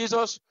name of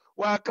Jesus.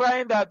 We are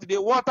crying that the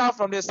water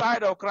from the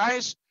side of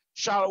Christ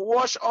shall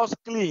wash us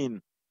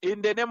clean.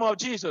 In the name of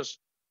Jesus,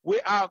 we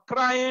are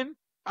crying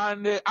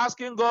and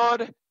asking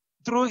God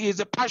through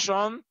his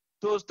passion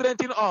to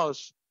strengthen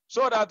us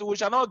so that we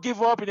shall not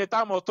give up in a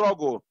time of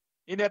struggle,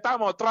 in a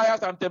time of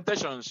trials and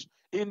temptations.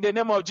 In the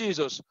name of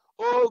Jesus,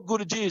 oh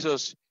good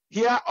Jesus,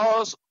 hear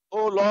us,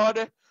 oh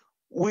Lord,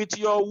 with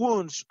your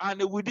wounds,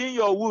 and within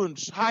your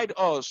wounds hide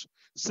us,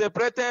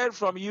 separated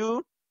from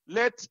you.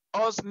 Let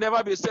us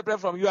never be separate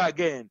from you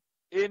again.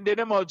 In the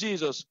name of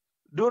Jesus,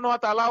 do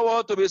not allow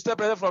us to be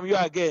separated from you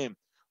again.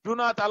 Do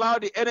not allow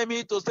the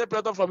enemy to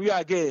separate us from you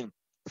again.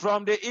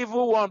 From the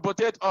evil one,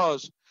 protect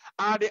us.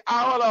 At the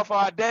hour of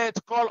our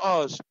death, call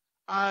us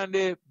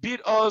and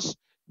bid us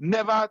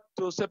never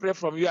to separate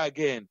from you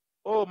again.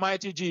 Oh,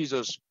 mighty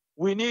Jesus,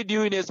 we need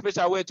you in a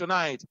special way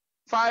tonight.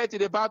 Fight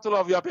the battle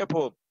of your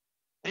people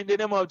in the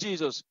name of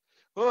Jesus.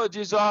 Oh,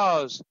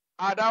 Jesus,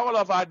 at the hour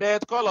of our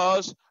death, call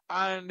us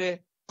and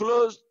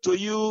close to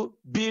you,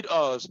 bid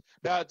us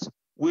that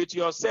with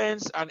your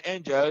saints and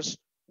angels,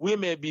 we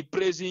may be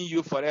praising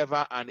you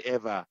forever and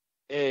ever.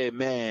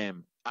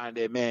 Amen and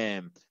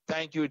amen.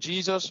 Thank you,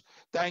 Jesus.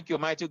 Thank you,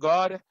 mighty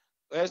God.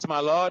 Yes, my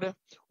Lord.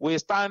 We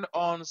stand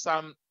on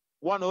Psalm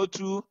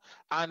 102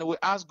 and we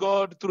ask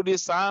God through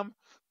this psalm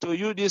to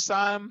use this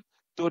psalm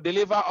to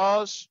deliver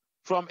us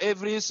from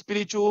every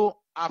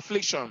spiritual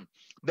affliction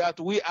that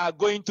we are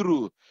going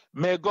through.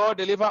 May God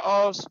deliver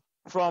us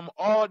from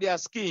all their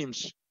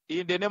schemes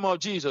in the name of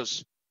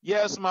Jesus.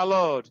 Yes, my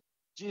Lord.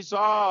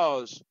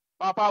 Jesus,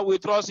 Papa, we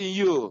trust in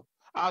you.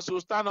 As we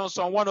stand on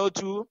Psalm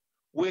 102,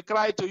 we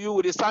cry to you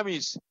with the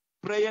psalmist,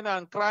 praying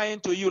and crying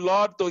to you,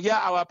 Lord, to hear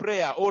our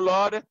prayer. Oh,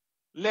 Lord,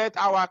 let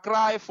our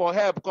cry for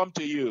help come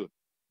to you.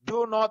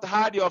 Do not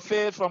hide your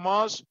face from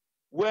us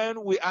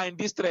when we are in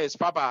distress,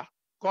 Papa.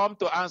 Come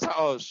to answer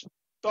us.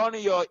 Turn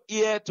your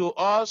ear to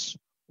us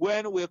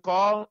when we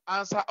call.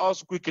 Answer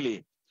us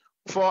quickly.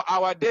 For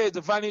our days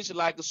vanish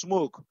like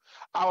smoke.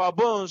 Our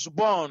bones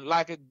burn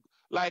like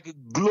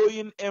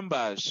glowing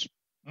embers.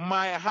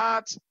 My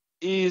heart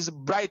is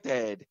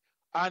brightened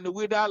and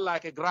withered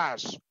like a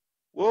grass.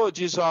 Oh,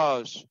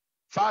 Jesus.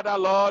 Father,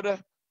 Lord,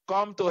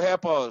 come to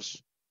help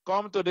us.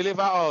 Come to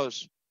deliver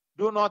us.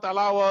 Do not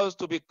allow us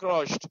to be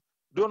crushed.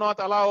 Do not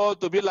allow us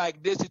to be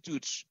like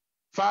destitutes.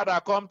 Father,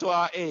 come to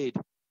our aid.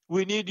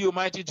 We need you,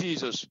 mighty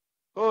Jesus.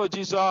 Oh,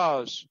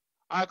 Jesus.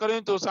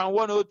 According to Psalm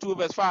 102,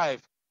 verse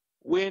 5,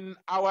 when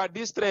our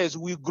distress,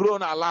 we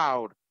groan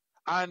aloud,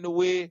 and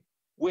we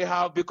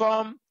have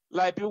become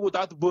like people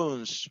without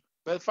bones.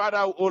 But Father,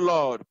 oh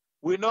Lord,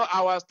 we know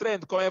our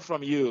strength coming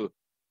from you.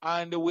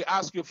 And we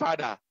ask you,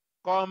 Father,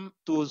 come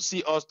to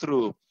see us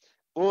through.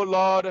 Oh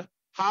Lord,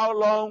 how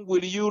long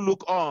will you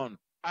look on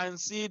and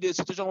see the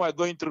situation we're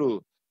going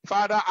through?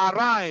 Father,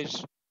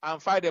 arise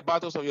and fight the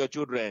battles of your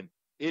children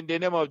in the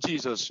name of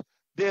Jesus.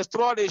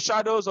 Destroy the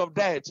shadows of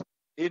death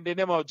in the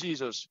name of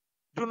Jesus.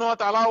 Do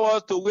not allow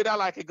us to wither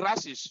like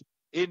grasses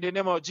in the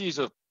name of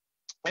Jesus.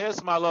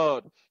 Yes, my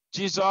Lord.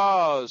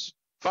 Jesus,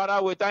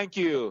 Father, we thank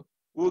you.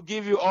 We'll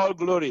give you all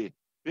glory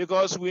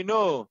because we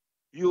know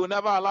you will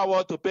never allow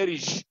us to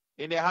perish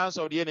in the hands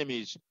of the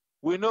enemies.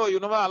 We know you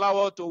never allow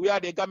us to wear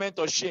the garment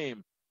of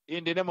shame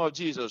in the name of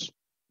Jesus.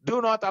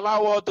 Do not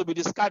allow us to be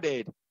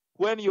discarded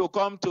when you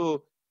come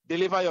to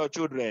deliver your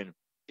children.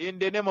 In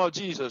the name of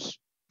Jesus,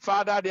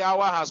 Father, the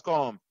hour has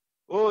come.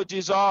 Oh,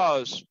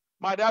 Jesus,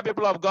 my dear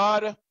people of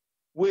God,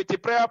 with the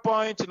prayer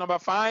point number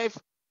 5,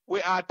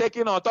 we are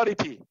taking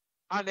authority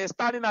and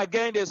standing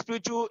against the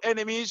spiritual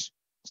enemies,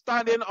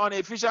 standing on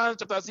Ephesians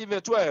chapter 6,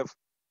 verse 12.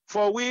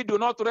 For we do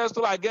not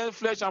wrestle against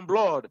flesh and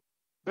blood,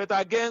 but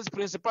against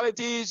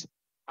principalities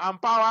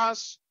and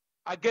powers,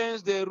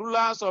 against the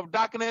rulers of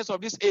darkness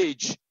of this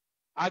age,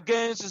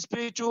 against the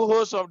spiritual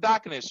hosts of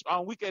darkness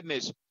and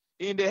wickedness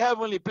in the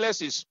heavenly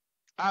places.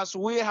 As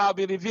we have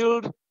been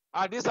revealed,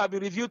 as this has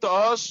been revealed to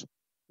us,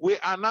 we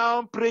are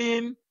now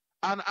praying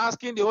and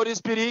asking the Holy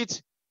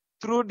Spirit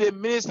through the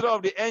ministry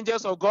of the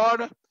angels of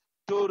God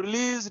to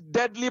release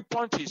deadly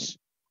punches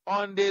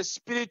on the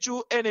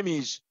spiritual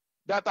enemies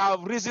that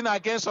have risen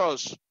against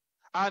us.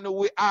 And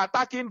we are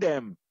attacking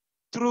them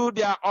through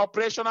their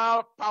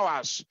operational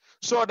powers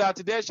so that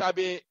they shall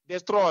be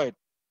destroyed.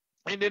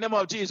 In the name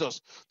of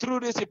Jesus,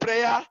 through this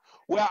prayer,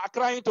 we are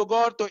crying to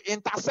God to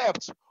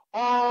intercept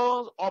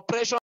all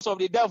operations of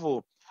the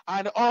devil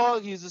and all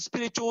his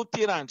spiritual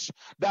tyrants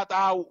that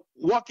are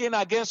working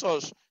against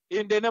us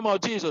in the name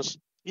of Jesus.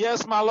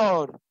 Yes, my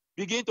Lord.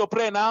 Begin to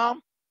pray now.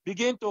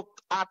 Begin to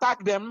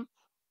attack them,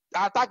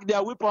 attack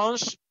their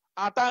weapons,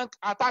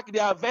 attack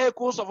their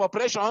vehicles of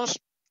operations,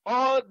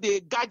 all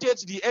the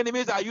gadgets the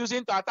enemies are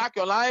using to attack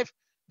your life.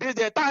 This is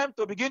the time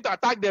to begin to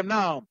attack them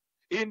now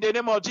in the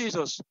name of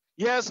Jesus.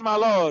 Yes, my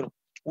Lord.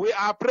 We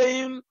are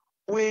praying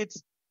with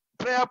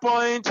prayer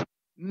point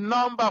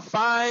number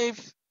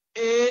 5,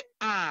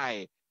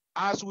 AI.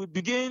 As we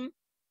begin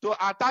to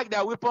attack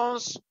their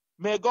weapons,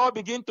 may God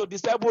begin to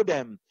disable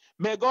them.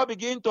 May God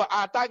begin to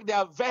attack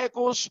their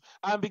vehicles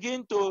and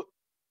begin to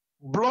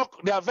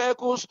block their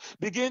vehicles,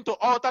 begin to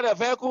alter their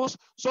vehicles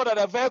so that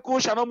the vehicle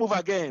shall not move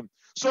again,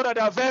 so that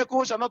their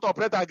vehicle shall not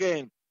operate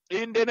again.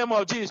 In the name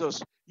of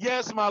Jesus.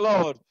 Yes, my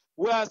Lord.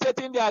 We are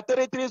setting their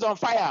territories on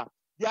fire.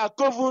 Their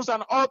covens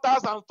and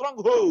altars and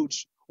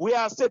strongholds. We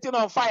are setting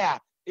on fire.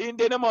 In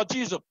the name of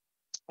Jesus.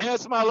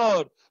 Yes, my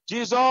Lord.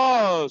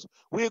 Jesus,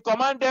 we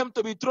command them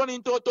to be thrown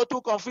into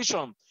total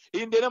confusion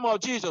in the name of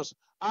Jesus.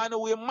 And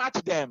we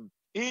march them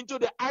into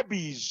the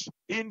abyss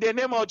in the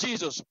name of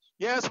Jesus.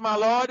 Yes, my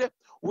Lord.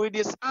 We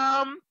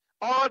disarm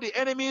all the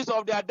enemies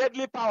of their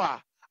deadly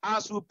power.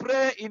 As we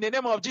pray in the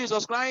name of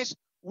Jesus Christ,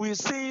 we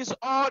seize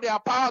all their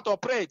power to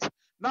operate.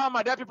 Now,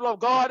 my dear people of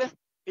God,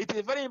 it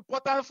is very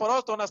important for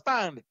us to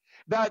understand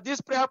that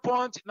this prayer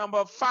point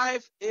number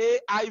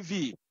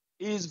 5AIV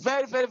is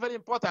very, very, very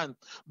important.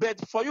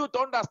 But for you to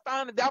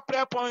understand that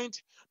prayer point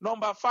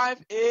number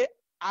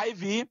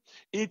 5AIV,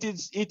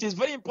 it is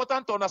very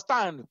important to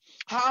understand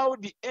how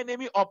the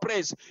enemy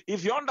operates.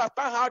 If you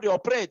understand how they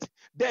operate,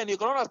 then you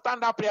can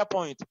understand that prayer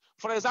point.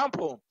 For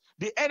example,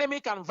 the enemy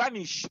can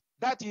vanish.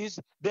 That is,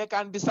 they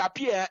can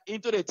disappear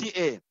into the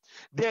TA.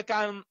 They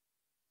can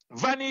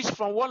vanish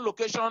from one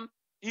location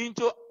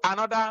into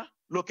another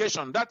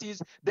location. That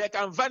is, they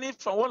can vanish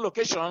from one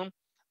location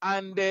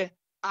and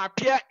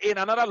appear in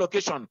another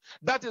location.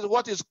 That is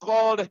what is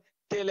called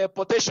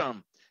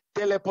teleportation.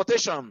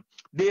 Teleportation,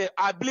 the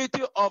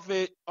ability of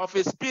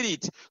a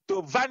spirit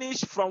to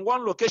vanish from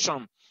one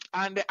location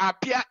and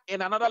appear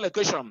in another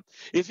location.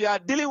 If you are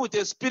dealing with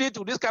a spirit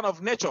with this kind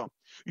of nature,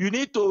 you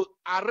need to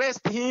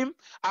arrest him,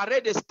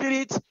 arrest the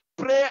spirit,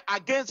 pray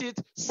against it,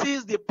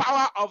 seize the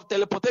power of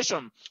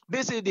teleportation.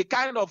 This is the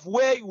kind of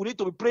way you need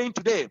to be praying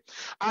today.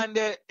 And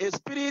a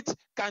spirit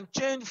can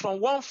change from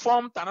one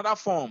form to another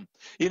form,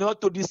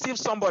 to deceive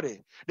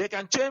somebody. They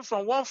can change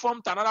from one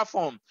form to another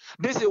form.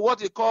 This is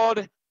what is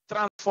called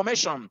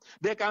transformation.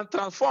 They can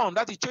transform,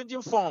 that is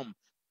changing form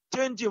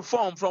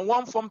from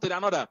one form to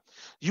another.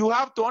 You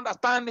have to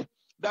understand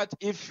that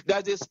if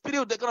there's a spirit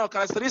with that kind of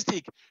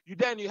characteristic,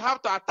 then you have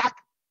to attack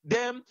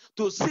them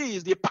to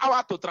seize the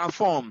power to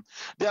transform.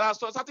 There are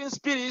certain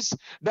spirits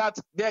that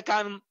they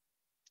can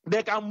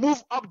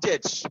move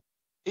objects.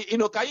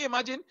 Can you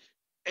imagine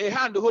a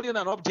hand holding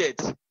an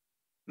object?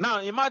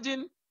 Now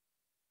imagine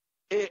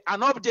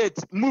an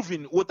object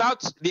moving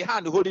without the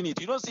hand holding it.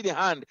 You don't see the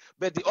hand,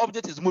 but the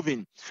object is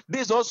moving.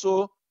 This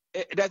also,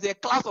 there's a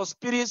class of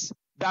spirits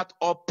that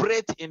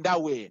operate in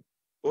that way.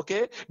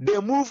 Okay? They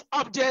move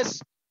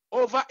objects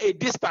over a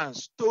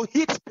distance to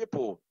hit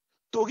people,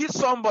 to hit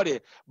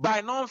somebody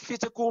by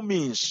non-physical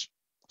means.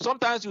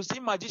 Sometimes you see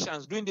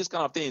magicians doing these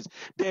kind of things.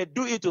 They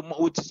do it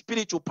with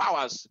spiritual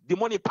powers,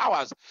 demonic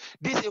powers.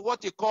 This is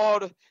what you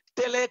call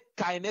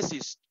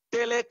telekinesis.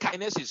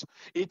 Telekinesis.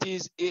 It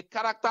is a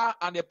character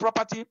and a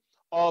property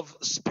of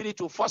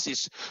spiritual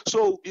forces.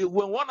 So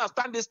when one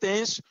understands these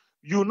things,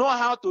 you know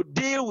how to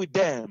deal with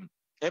them.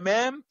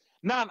 Amen.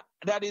 Now,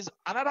 that is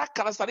another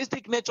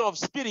characteristic nature of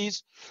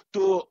spirits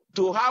to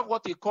have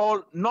what we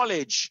call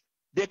knowledge.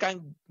 They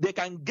can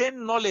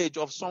gain knowledge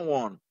of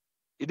someone.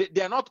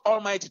 They are not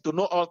almighty to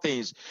know all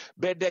things,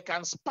 but they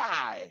can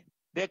spy.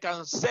 They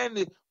can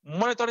send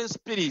monitoring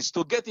spirits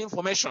to get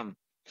information.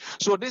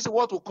 So this is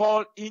what we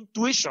call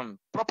intuition,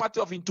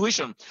 property of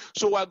intuition.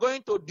 So we're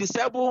going to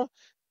disable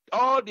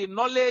all the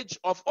knowledge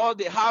of all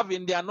they have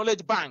in their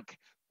knowledge bank.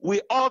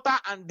 We alter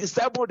and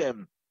disable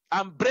them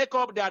and break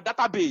up their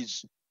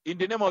database in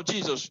the name of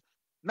Jesus.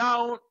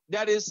 Now,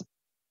 there is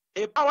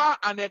a power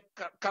and a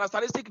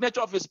characteristic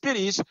nature of a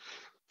spirit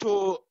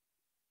to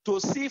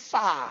see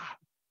far.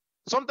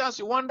 Sometimes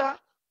you wonder,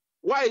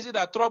 why is it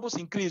that troubles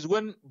increase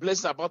when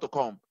blessings are about to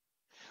come?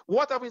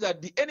 What happens is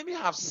that the enemy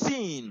have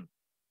seen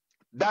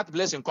that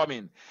blessing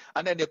coming,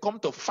 and then they come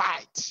to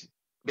fight.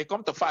 They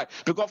come to fight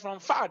because from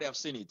far they have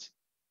seen it.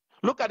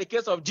 Look at the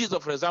case of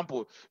Jesus, for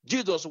example.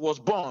 Jesus was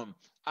born,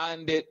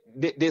 and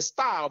the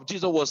star of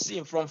Jesus was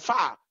seen from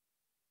far,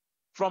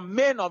 from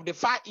men of the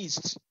Far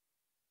East.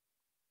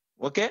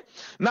 Okay?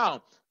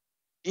 Now,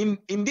 in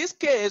this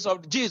case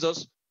of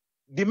Jesus,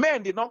 the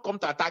men did not come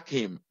to attack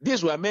him.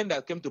 These were men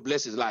that came to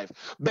bless his life.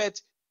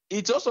 But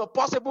it's also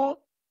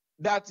possible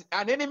that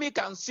an enemy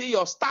can see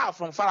your star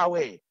from far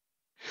away.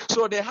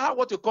 So they have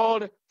what you call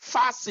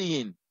far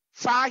seeing,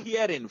 far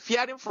hearing,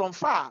 fearing from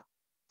far,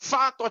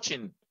 far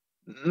touching,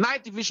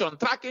 night vision,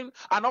 tracking,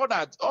 and all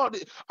that.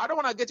 I don't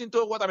want to get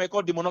into what I may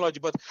call demonology,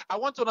 but I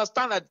want to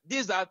understand that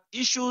these are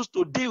issues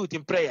to deal with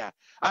in prayer.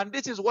 And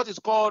this is what is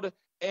called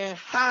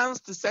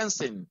enhanced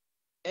sensing.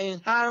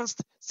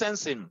 Enhanced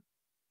sensing.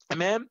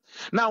 Amen.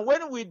 Now,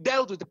 when we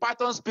dealt with the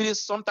Python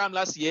spirits sometime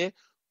last year,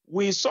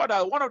 we saw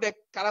that one of the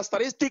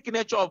characteristic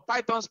nature of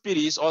Python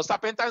spirits or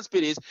serpentine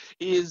spirits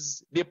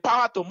is the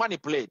power to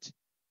manipulate.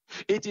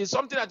 It is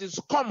something that is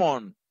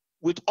common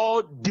with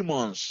all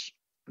demons.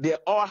 They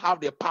all have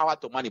the power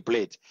to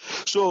manipulate.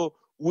 So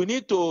we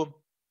need to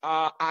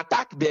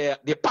attack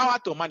the power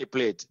to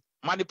manipulate.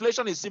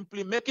 Manipulation is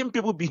simply making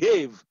people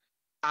behave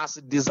as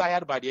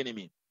desired by the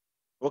enemy.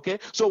 Okay?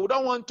 So we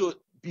don't want to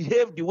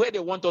behave the way they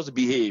want us to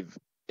behave.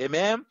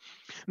 Amen.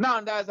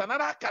 Now, there's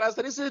another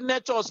characteristic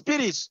nature of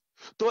spirits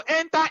to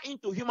enter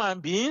into human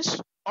beings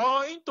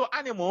or into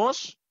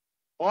animals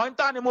or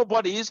enter animal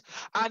bodies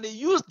and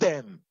use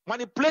them,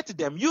 manipulate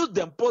them, use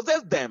them,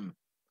 possess them.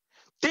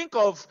 Think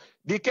of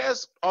the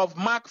case of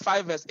Mark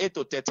 5, verse 8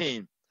 to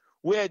 13,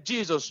 where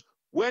Jesus,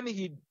 when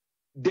he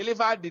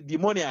delivered the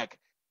demoniac,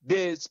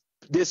 the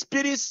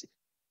spirits,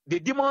 the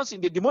demons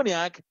in the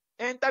demoniac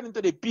entered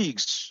into the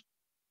pigs.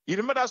 You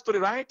remember that story,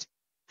 right?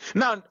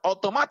 Now,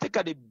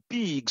 automatically, the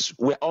pigs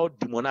were all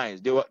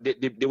demonized. They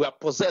were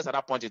possessed at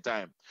that point in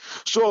time.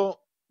 So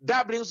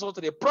that brings us to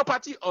the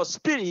property of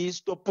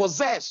spirits to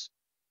possess.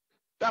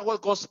 That was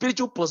called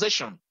spiritual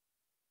possession.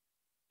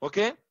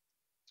 Okay?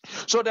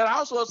 So there are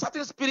also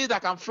certain spirits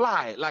that can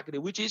fly, like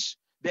the witches.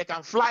 They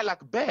can fly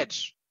like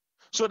birds.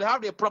 So they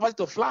have the property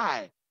to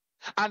fly.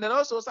 And there are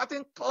also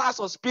certain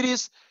class of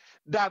spirits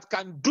that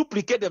can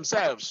duplicate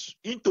themselves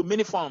into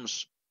many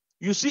forms.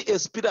 You see a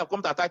spirit that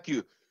comes to attack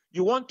you.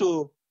 You want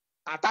to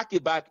attack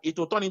it back, it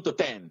will turn into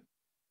 10.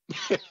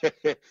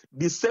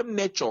 The same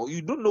nature.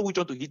 You don't know which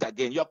one to hit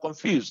again. You are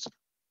confused.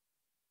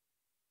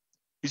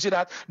 You see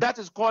that? That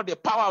is called the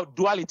power of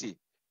duality.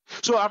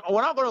 So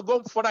we're not going to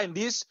go further in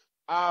this.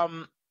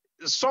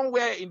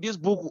 Somewhere in this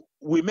book,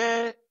 we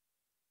may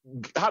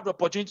have the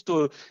opportunity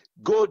to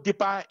go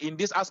deeper in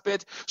this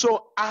aspect.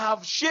 So I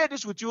have shared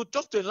this with you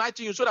just to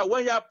enlighten you so that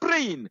when you are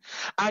praying,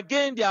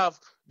 again,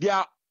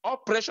 their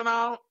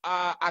operational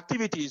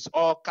activities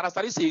or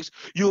characteristics,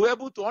 you're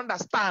able to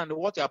understand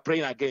what you are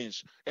praying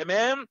against.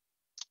 Amen.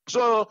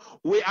 So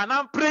we are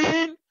now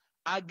praying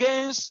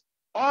against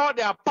all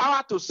their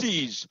power to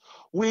cease.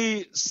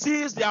 We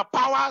seize their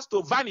powers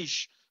to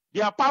vanish,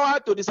 their power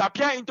to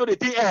disappear into the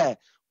thin air.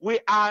 We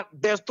are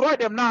destroy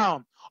them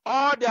now.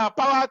 All their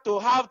power to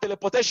have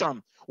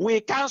teleportation,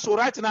 we cancel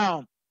right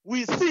now.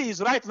 We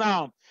seize right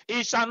now.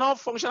 It shall not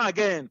function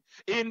again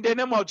in the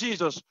name of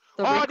Jesus.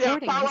 All their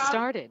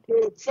power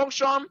to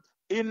function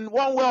in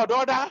one way or the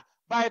other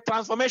by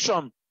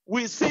transformation,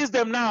 we seize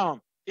them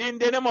now in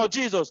the name of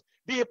Jesus.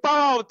 The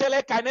power of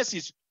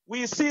telekinesis,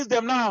 we seize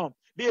them now.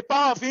 The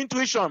power of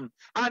intuition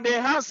and the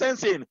enhanced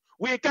sensing,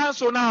 we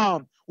cancel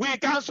now. We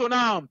cancel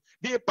now.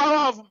 The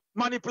power of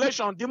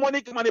manipulation,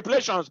 demonic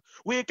manipulations,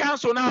 we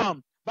cancel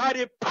now. By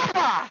the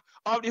power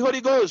of the Holy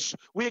Ghost,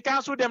 we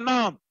cancel them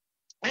now.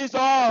 It's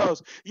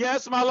ours.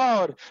 Yes, my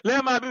Lord.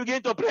 Let me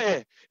begin to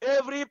pray.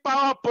 Every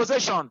power of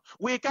possession,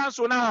 we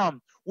cancel now.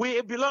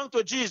 We belong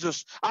to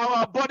Jesus.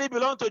 Our body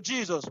belongs to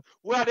Jesus.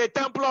 We are the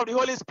temple of the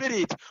Holy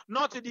Spirit,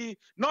 not the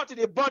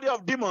body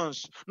of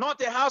demons, not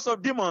the house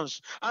of demons.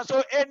 And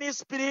so any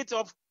spirit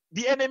of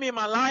the enemy in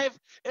my life,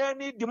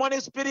 any demonic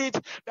spirit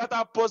that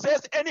have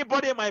possessed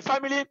anybody in my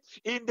family,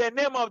 in the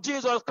name of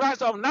Jesus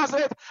Christ of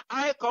Nazareth,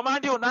 I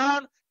command you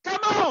now,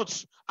 come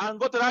out and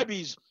go to the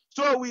abyss.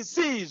 So we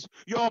seize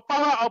your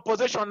power of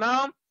possession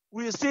now.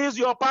 We seize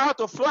your power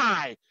to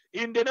fly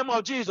in the name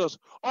of Jesus.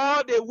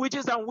 All the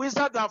witches and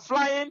wizards that are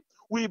flying,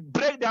 we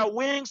break their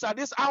wings at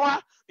this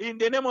hour in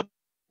the name of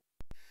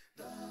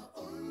the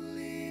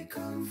only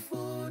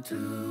comforter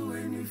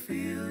when you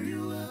feel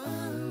you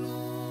are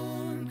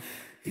alone.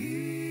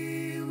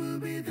 He will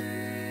be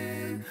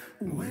there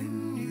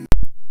when you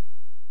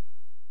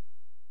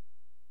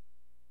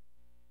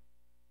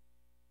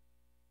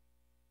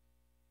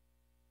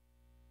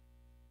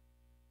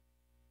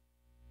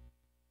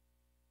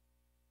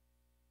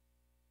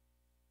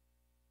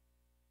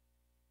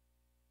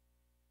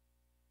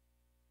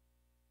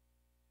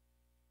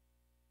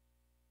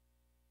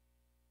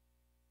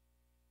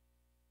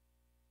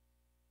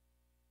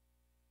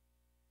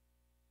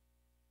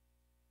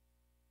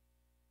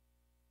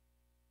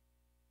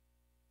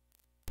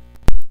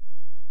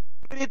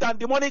and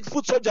demonic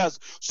foot soldiers.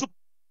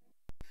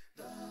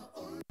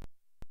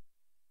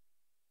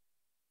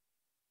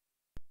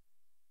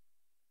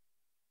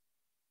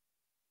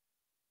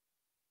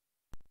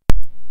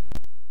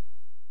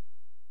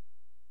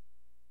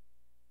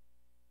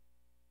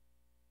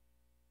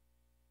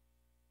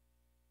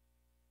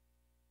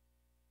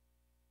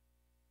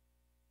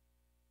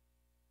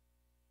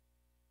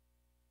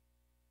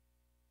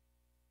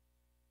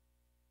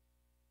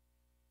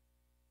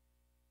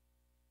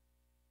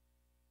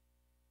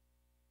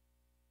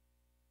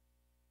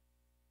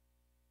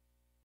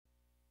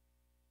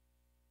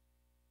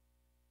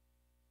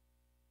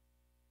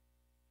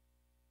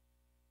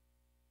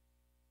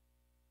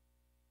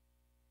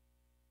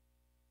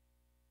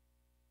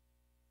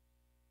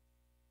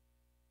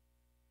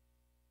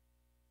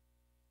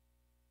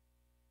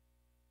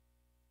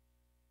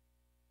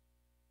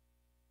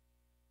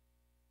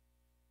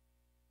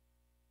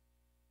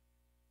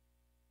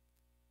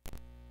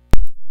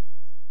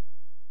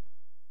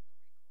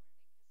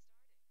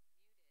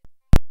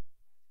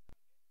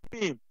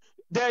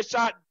 They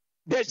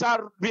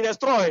shall be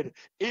destroyed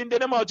in the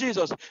name of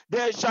Jesus.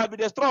 They shall be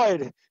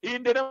destroyed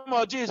in the name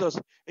of Jesus.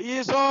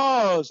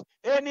 Jesus,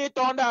 any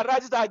tongue that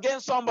rises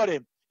against somebody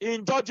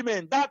in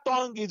judgment, that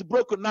tongue is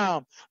broken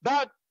now.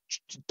 That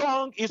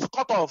tongue is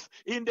cut off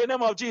in the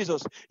name of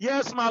Jesus.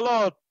 Yes, my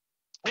Lord.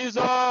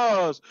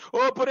 Jesus,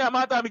 open your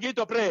mouth and begin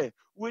to pray.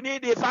 We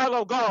need the fire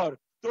of God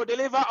to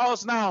deliver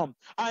us now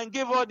and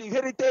give us the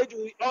heritage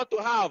we ought to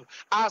have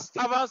as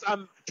servants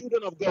and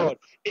children of God.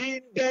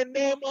 In the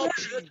name of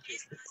Jesus.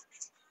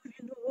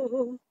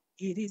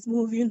 It is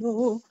moving,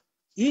 oh.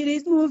 It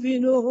is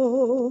moving,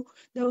 oh.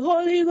 The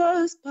Holy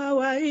Ghost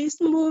power is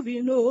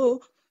moving,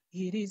 oh.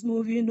 It is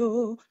moving,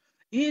 oh.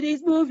 It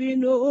is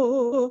moving,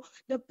 oh.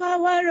 The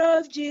power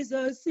of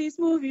Jesus is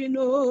moving,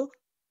 oh.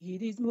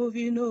 It is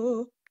moving,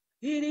 oh.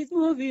 It is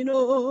moving,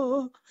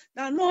 oh.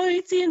 The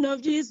anointing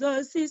of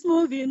Jesus is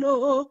moving,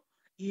 oh.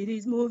 It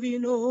is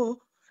moving, oh.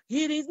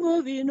 It is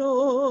moving,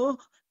 oh.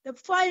 The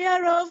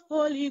fire of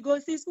Holy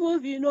Ghost is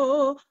moving,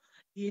 oh.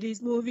 It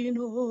is moving,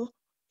 oh.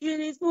 It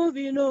is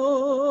moving,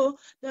 oh.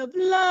 The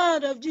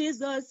blood of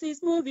Jesus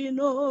is moving,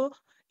 oh.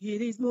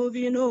 It is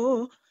moving,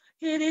 oh.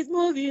 It is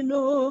moving,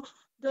 oh.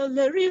 The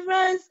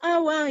deliverance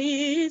hour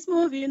is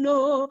moving,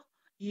 oh.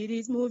 It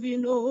is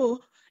moving, oh.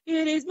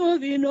 It is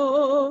moving,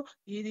 oh.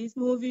 It is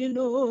moving,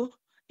 oh.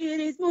 It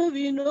is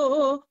moving,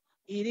 oh.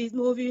 It is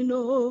moving,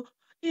 oh.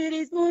 It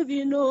is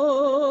moving,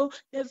 oh.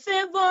 The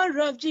favor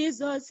of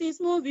Jesus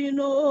is moving,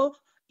 oh.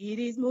 It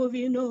is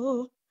moving,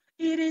 oh.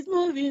 It is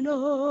moving,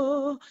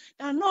 oh.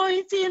 The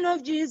anointing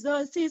of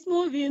Jesus is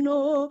moving,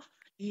 oh.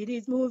 It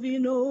is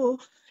moving, oh.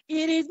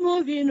 It is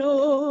moving,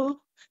 oh.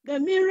 The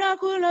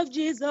miracle of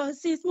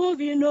Jesus is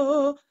moving,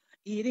 oh.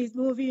 It is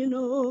moving,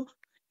 oh.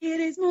 It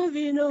is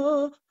moving,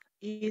 oh.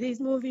 It is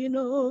moving,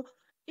 oh.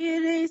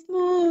 It is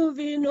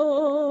moving,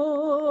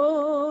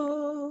 oh.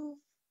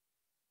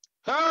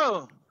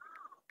 Oh,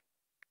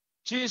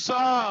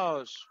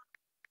 Jesus.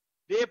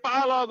 The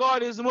power of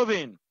God is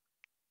moving.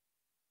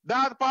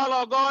 That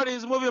power of God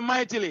is moving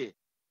mightily.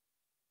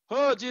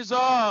 Oh,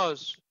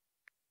 Jesus.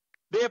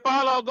 The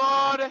power of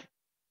God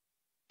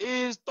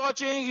is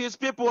touching his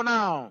people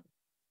now.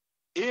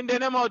 In the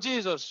name of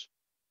Jesus.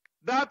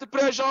 That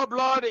precious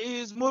blood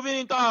is moving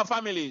into our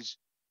families.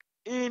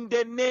 In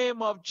the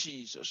name of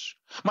Jesus.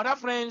 My dear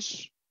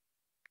friends,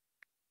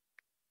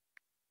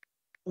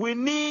 we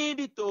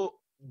need to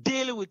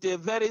deal with a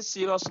very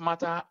serious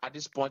matter at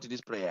this point in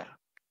this prayer.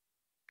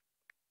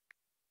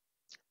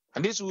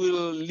 And this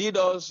will lead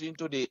us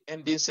into the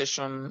ending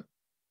session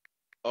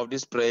of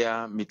this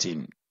prayer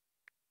meeting.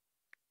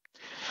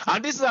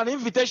 And this is an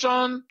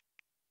invitation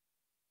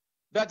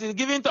that is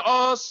given to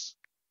us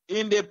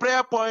in the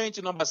prayer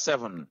point number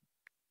 7.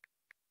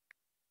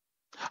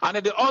 And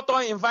the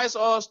author invites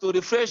us to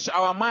refresh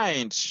our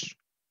minds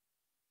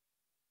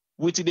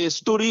with the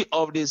story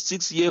of the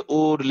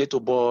 6-year-old little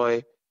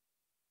boy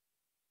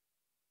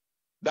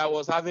that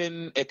was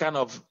having a kind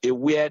of a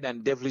weird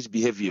and devilish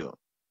behavior,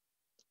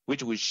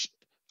 which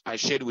I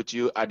shared with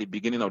you at the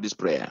beginning of this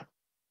prayer.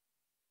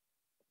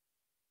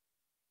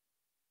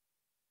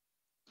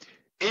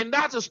 In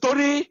that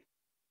story,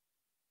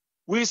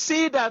 we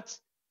see that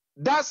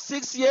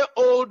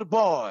 6-year-old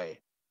boy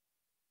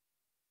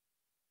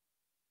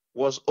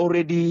was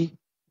already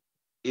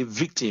a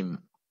victim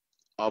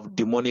of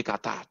demonic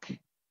attack.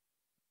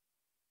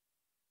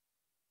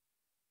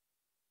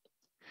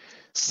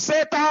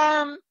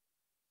 Satan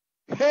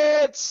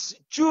hates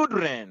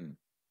children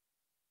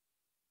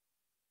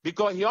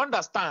because he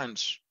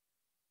understands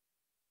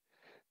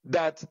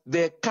that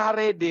they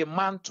carry the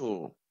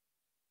mantle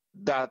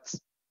that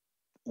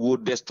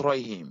would destroy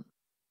him.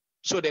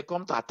 So they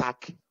come to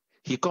attack.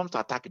 He comes to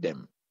attack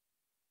them.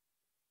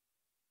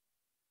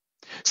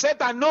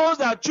 Satan knows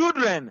that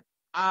children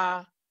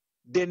are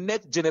the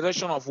next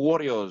generation of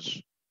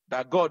warriors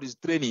that God is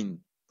training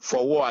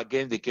for war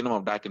against the kingdom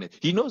of darkness.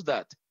 He knows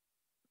that.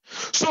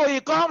 So he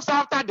comes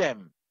after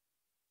them.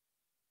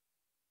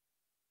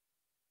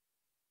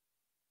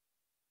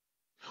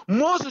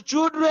 Most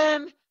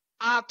children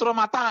are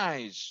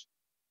traumatized.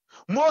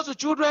 Most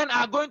children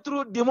are going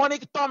through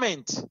demonic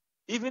torment,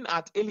 even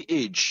at early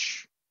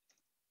age.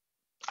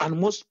 And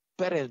most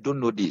parents don't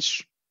know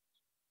this.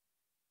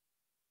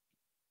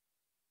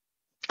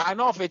 I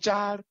know of a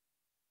child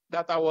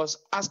that I was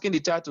asking the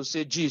child to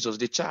say Jesus.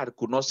 The child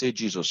could not say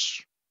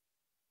Jesus.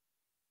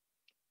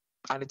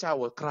 And the child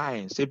was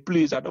crying, say,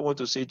 please, I don't want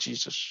to say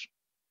Jesus.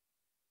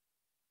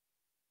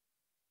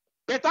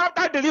 But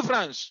after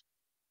deliverance,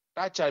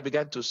 that child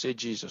began to say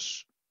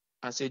Jesus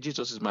and say,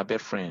 Jesus is my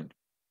best friend.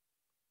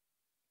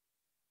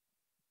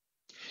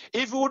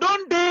 If we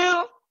don't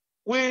deal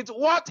with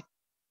what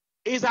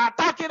is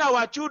attacking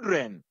our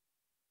children,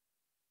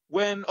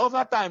 when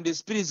over time the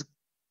spirits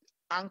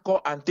anchor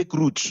and take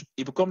root,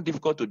 it becomes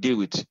difficult to deal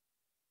with.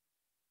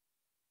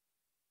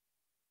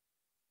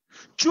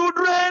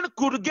 Children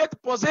could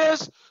get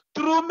possessed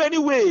through many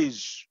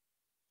ways.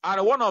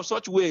 And one of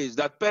such ways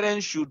that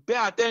parents should pay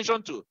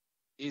attention to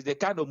is the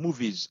kind of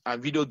movies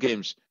and video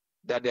games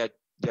that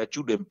their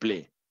children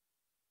play.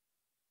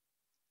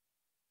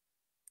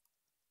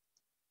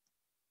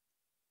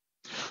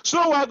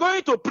 So we are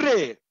going to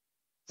pray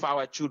for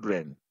our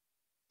children,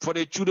 for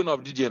the children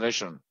of this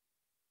generation,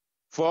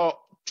 for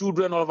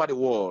children all over the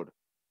world.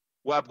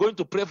 We are going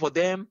to pray for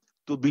them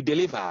to be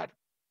delivered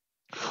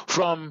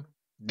from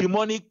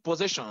demonic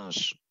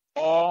possessions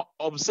or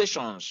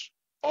obsessions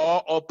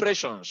or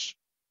oppressions.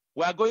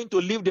 We are going to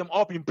lift them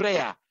up in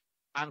prayer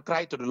and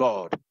cry to the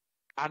Lord.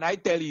 And I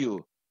tell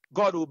you,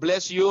 God will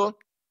bless you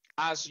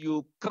as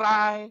you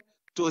cry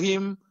to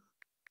him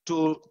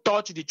to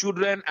touch the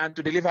children and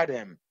to deliver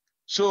them.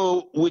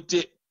 So with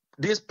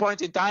this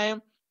point in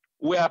time,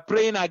 we are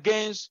praying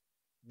against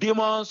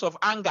demons of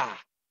anger,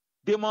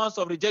 demons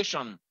of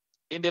rejection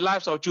in the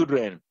lives of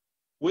children.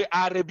 We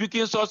are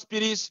rebuking such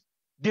spirits,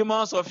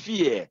 demons of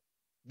fear,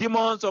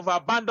 demons of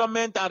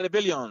abandonment and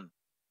rebellion.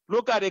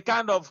 Look at the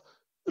kind of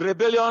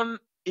rebellion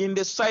in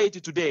the society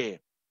today.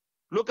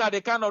 Look at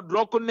the kind of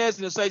drunkenness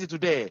in the society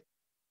today.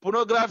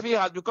 Pornography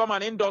has become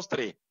an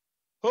industry.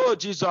 Oh,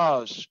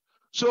 Jesus.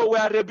 So we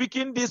are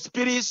rebuking these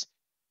spirits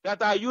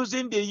that are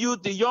using the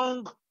youth, the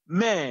young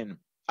men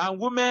and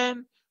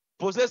women,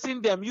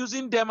 possessing them,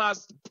 using them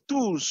as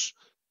tools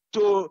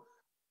to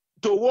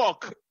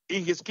walk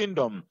in his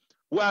kingdom.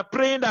 We are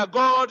praying that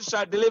God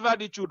shall deliver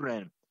the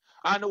children.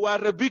 And we are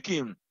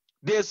rebuking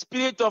the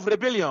spirit of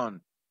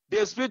rebellion,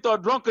 the spirit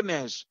of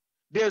drunkenness,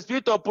 the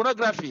spirit of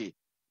pornography,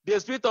 the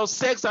spirit of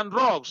sex and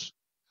drugs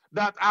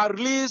that are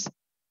released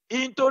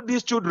into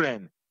these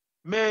children.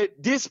 May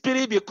this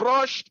spirit be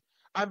crushed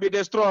and be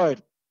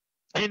destroyed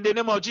in the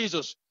name of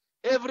Jesus.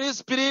 Every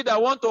spirit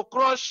that wants to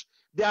crush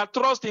their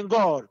trust in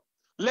God,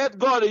 let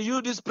God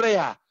use this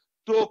prayer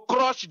to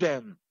crush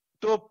them,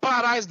 to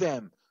paralyze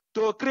them,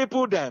 to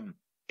cripple them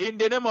in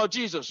the name of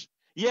Jesus.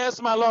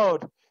 Yes, my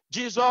Lord.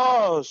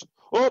 Jesus,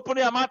 open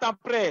your mouth and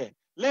pray.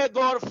 Let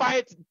God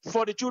fight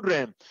for the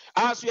children.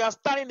 As we are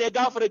standing the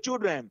gap for the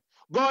children,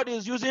 God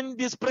is using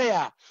this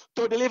prayer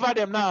to deliver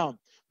them now.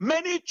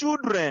 Many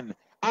children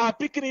are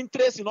picking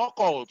interest in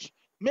occult.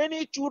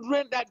 Many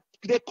children that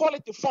they call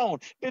it the fun.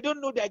 They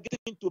don't know they are getting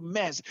into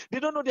mess. They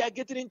don't know they are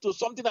getting into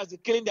something that's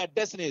killing their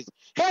destinies.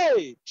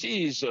 Hey,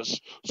 Jesus.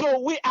 So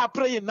we are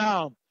praying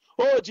now.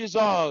 Oh,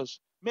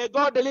 Jesus. May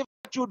God deliver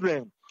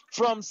children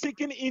from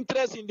seeking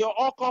interest in the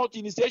occult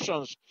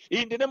initiations.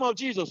 In the name of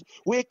Jesus,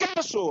 we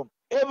cancel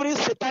every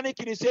satanic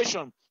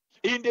initiation.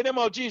 In the name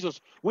of Jesus,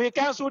 we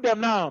cancel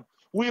them now.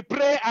 We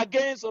pray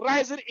against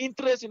rising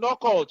interest in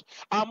occult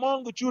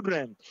among the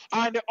children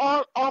and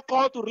all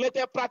occult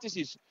related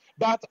practices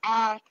that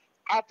are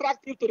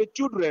attractive to the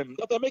children,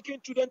 that are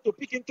making children to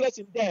pick interest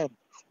in them.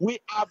 We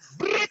are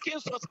breaking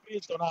such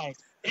spirits tonight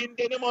in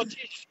the name of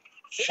Jesus.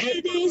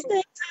 It is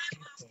the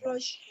time of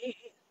worship.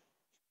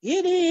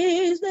 It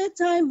is the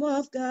time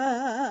of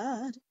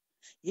God.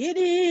 It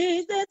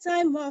is the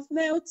time of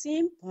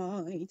melting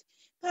point.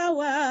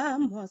 Power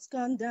must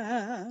come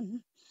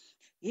down.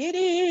 It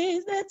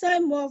is the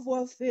time of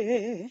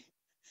warfare.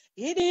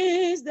 It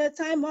is the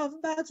time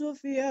of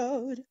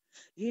battlefield.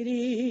 It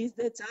is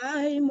the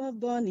time of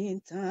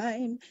burning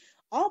time.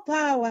 All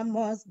power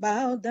must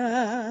bow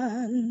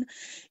down.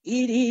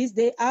 It is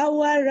the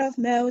hour of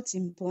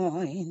melting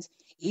point.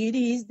 It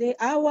is the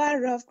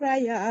hour of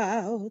cry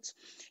out.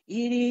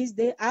 It is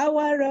the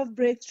hour of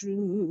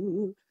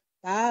breakthrough.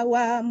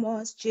 Power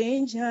must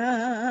change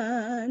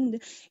hand.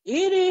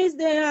 It is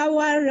the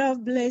hour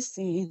of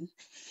blessing.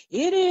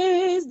 It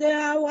is the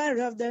hour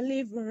of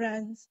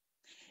deliverance.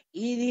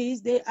 It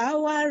is the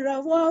hour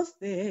of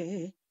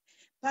warfare.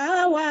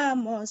 Power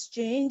must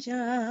change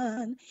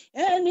hand.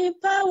 Any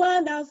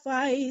power that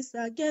fights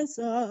against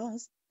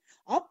us,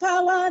 or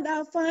power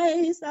that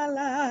fights our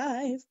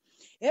life,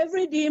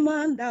 every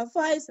demon that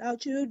fights our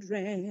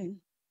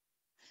children,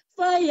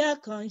 fire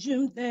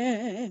consume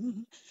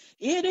them.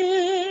 It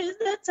is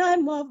the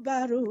time of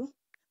battle.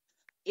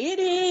 It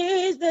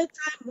is the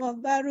time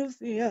of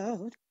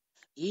battlefield.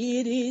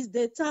 It is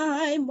the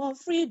time of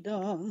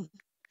freedom.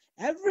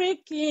 Every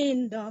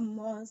kingdom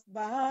must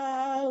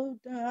bow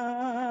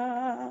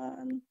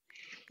down.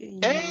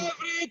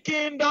 Every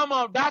kingdom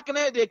of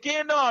darkness, the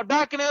kingdom of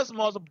darkness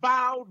must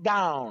bow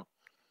down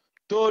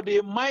to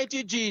the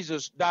mighty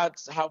Jesus that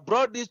have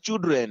brought these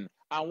children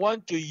and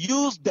want to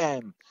use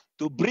them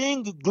to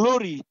bring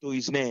glory to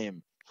his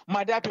name.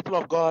 My dear people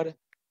of God,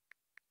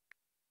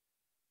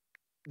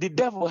 the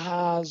devil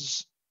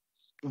has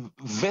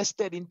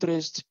vested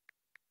interest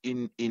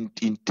in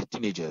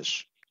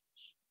teenagers.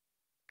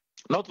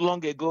 Not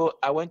long ago,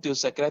 I went to a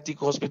psychiatric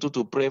hospital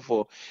to pray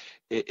for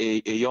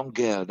a young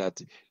girl that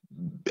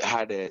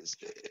had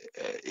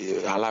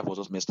her life was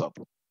just messed up.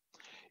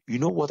 You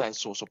know what I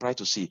was surprised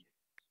to see?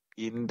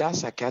 In that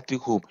psychiatric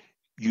home,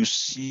 you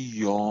see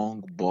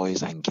young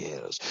boys and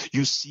girls.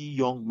 You see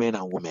young men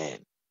and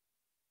women.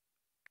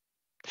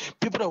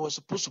 People that were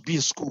supposed to be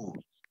in school.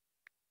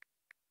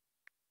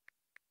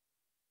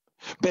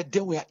 But they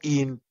were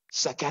in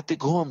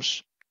psychiatric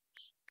homes.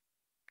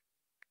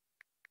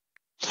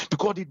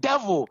 Because the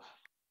devil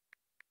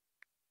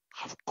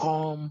have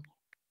come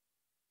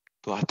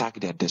to attack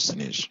their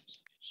destinies.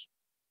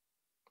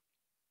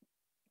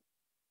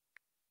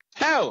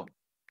 Hell.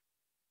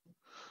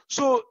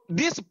 So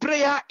this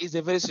prayer is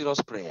a very serious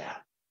prayer.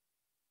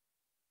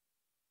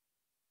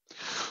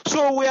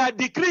 So we are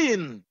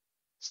decreeing,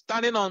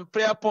 standing on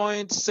prayer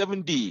point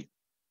 7D.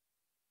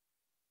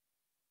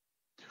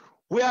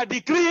 We are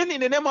decreeing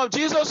in the name of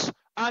Jesus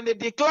and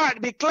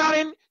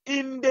declaring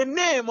in the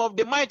name of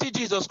the mighty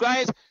Jesus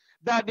Christ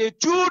that the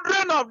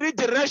children of this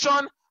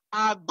generation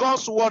are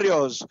God's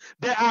warriors.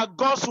 They are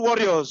God's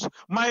warriors.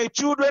 My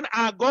children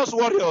are God's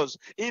warriors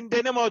in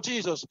the name of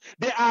Jesus.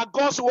 They are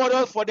God's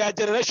warriors for their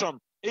generation.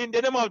 In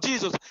the name of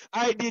Jesus,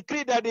 I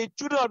decree that the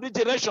children of this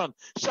generation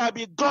shall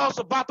be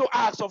God's battle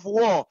axe of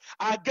war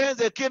against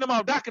the kingdom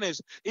of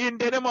darkness. In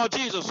the name of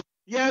Jesus.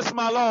 Yes,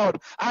 my Lord,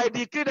 I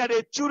decree that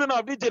the children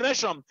of this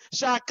generation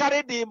shall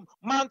carry the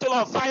mantle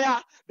of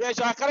fire. They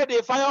shall carry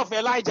the fire of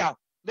Elijah.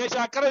 They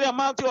shall carry the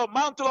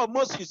mantle of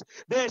Moses.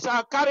 They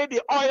shall carry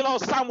the oil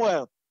of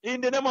Samuel. In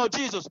the name of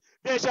Jesus,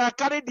 they shall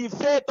carry the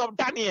faith of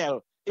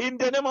Daniel. In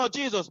the name of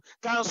Jesus,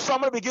 can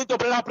someone begin to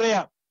pray that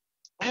prayer?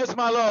 Yes,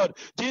 my Lord.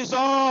 Jesus,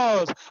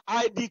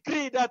 I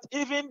decree that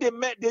even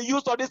the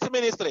youth of this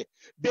ministry,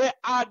 they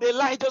are the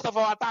Elijahs of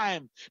our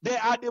time. They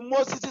are the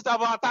Moseses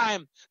of our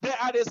time. They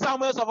are the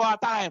Samuels of our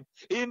time.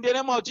 In the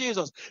name of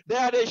Jesus. They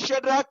are the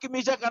Shadrach,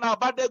 Meshach, and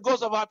Abednego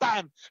of our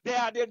time. They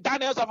are the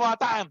Daniels of our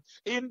time.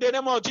 In the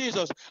name of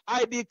Jesus.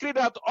 I decree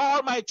that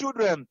all my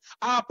children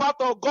are part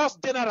of God's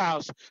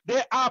generals.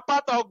 They are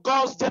part of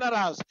God's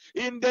generals.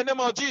 In the name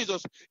of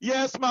Jesus.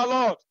 Yes, my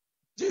Lord.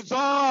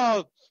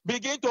 Jesus,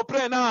 begin to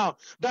pray now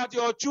that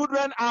your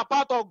children are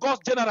part of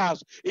God's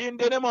generals. In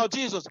the name of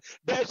Jesus,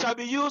 they shall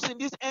be used in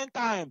this end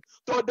time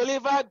to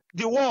deliver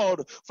the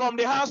world from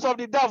the hands of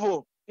the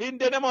devil. In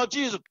the name of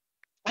Jesus.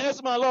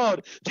 Yes, my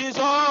Lord.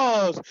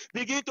 Jesus,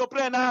 begin to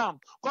pray now.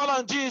 Call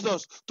on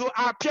Jesus to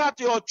appear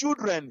to your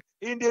children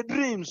in the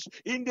dreams,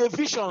 in the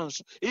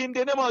visions. In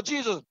the name of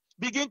Jesus.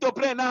 Begin to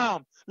pray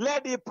now.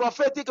 Let the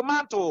prophetic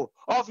mantle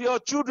of your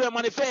children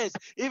manifest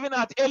even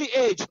at early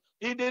age.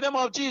 In the name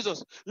of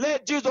Jesus,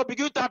 let Jesus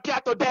begin to appear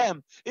to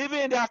them, even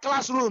in their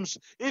classrooms,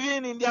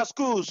 even in their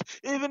schools,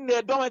 even in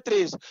their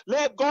dormitories.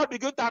 Let God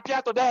begin to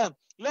appear to them.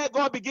 Let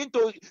God begin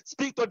to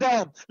speak to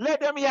them.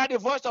 Let them hear the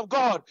voice of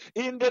God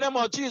in the name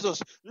of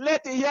Jesus.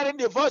 Let hearing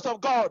the voice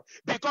of God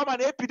become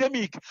an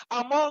epidemic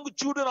among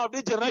children of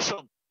this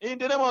generation. In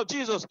the name of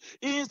Jesus,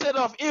 instead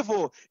of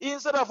evil,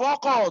 instead of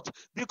occult,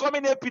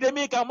 becoming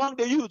epidemic among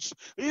the youths,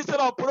 instead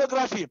of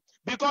pornography,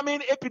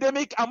 becoming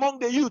epidemic among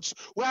the youths,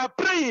 we are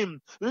praying,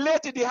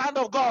 let the hand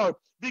of God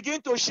begin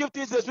to shift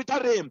into the spiritual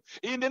realm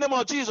in the name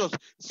of Jesus,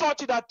 such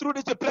that through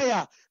this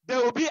prayer,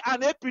 there will be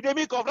an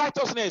epidemic of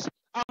righteousness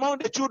among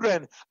the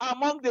children,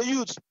 among the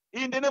youths,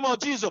 in the name of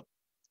Jesus.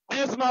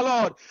 Yes, my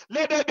Lord.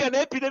 Let there be an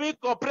epidemic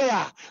of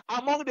prayer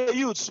among the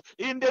youths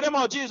in the name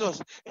of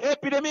Jesus.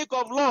 Epidemic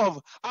of love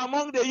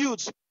among the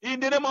youths in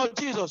the name of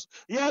Jesus.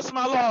 Yes,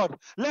 my Lord.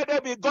 Let there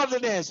be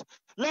godliness.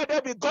 Let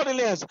there be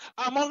godliness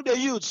among the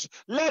youths.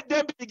 Let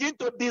them begin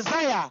to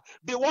desire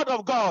the word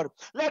of God.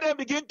 Let them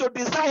begin to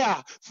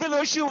desire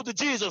fellowship with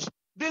Jesus.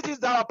 This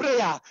is our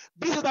prayer.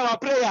 This is our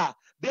prayer.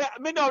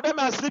 Many of them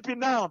are sleeping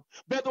now,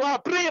 but we are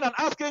praying and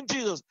asking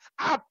Jesus,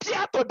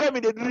 appear to them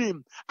in the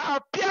dream.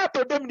 Appear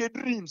to them in the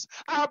dreams.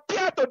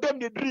 Appear to them in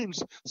the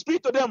dreams.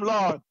 Speak to them,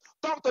 Lord.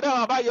 Talk to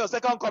them about your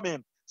second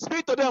coming.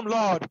 Speak to them,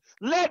 Lord.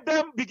 Let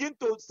them begin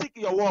to seek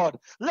your word.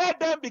 Let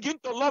them begin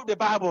to love the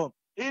Bible.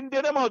 In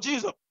the name of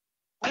Jesus.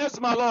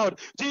 Yes, my Lord.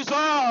 Jesus.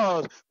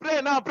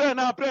 Pray now, pray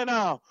now, pray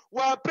now.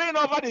 We are praying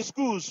over the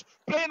schools,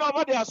 praying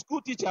over their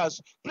school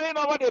teachers, praying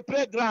over the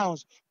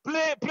playgrounds,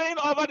 praying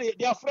over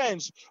their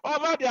friends,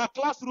 over their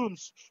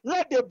classrooms.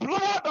 Let the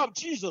blood of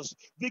Jesus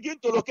begin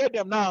to locate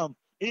them now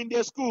in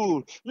the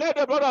school. Let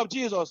the blood of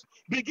Jesus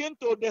begin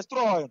to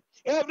destroy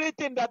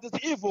everything that is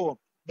evil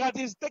that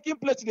is taking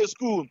place in the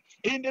school.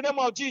 In the name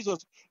of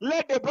Jesus,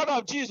 let the blood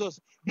of Jesus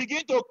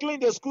begin to clean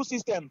the school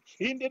system.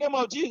 In the name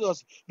of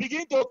Jesus,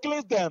 begin to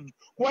cleanse them.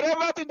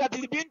 Whatever thing that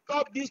is being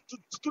taught these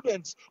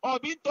students or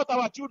being taught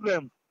our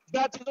children,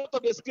 that is not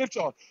of the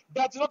scripture,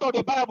 that is not of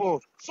the Bible,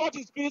 such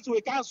spirits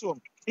we cancel.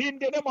 In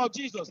the name of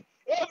Jesus,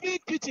 every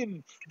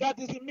teaching that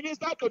is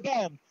ministered to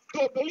them,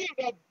 to believe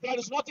that there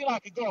is nothing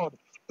like God,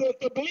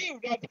 to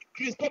believe that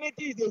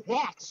Christianity is a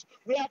wax,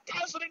 we are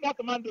canceling that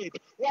mandate.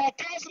 We are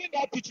canceling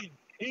that teaching.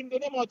 In the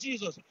name of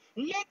Jesus,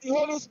 let the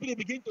Holy Spirit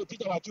begin to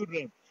teach our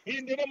children.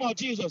 In the name of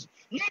Jesus,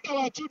 let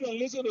our children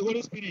listen to the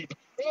Holy Spirit.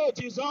 Oh,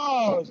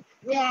 Jesus,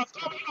 we are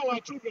covering our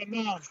children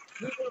now.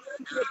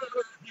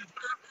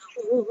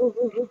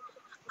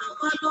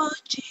 Our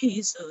Lord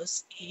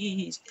Jesus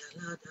is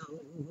the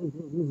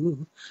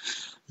Lord.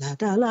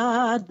 Lada,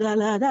 lada,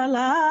 lada,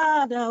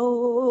 lada,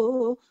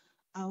 oh.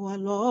 Our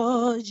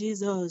Lord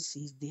Jesus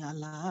is their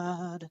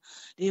Lord.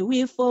 They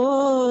will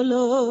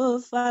follow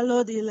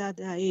the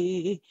ladder.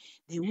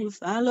 They will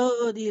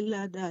follow the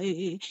ladder.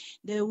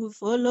 They will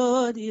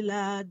follow the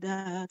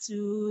ladder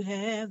to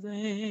heaven.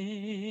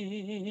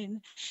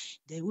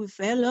 They will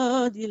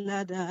follow the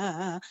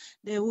ladder.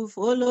 They will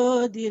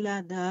follow the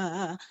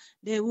ladder.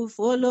 They will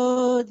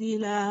follow the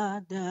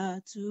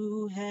ladder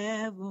to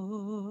heaven.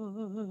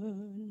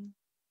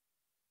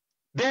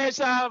 They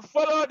shall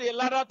follow the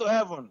ladder to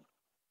heaven.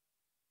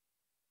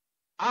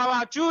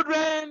 Our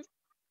children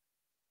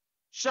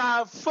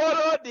shall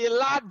follow the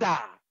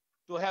ladder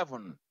to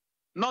heaven,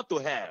 not to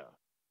hell.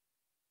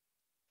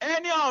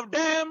 Any of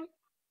them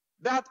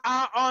that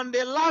are on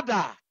the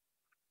ladder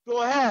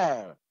to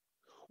hell,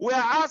 we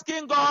are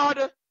asking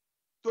God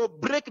to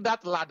break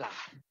that ladder.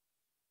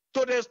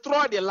 to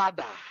destroy the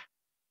ladder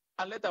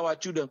and let our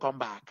children come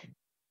back.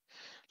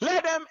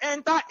 Let them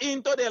enter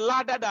into the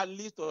ladder that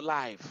leads to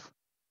life,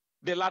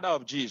 the ladder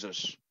of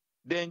Jesus,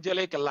 the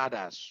angelic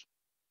ladders.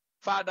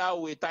 Father,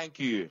 we thank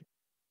you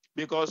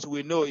because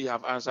we know you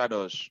have answered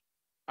us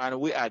and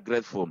we are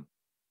grateful.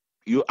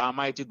 You are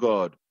mighty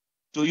God.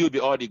 To you be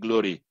all the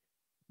glory.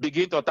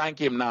 Begin to thank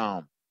him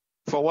now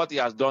for what he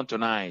has done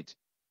tonight.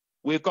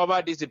 We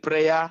cover this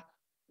prayer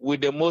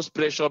with the most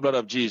precious blood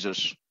of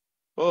Jesus.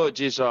 Oh,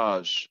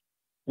 Jesus.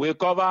 We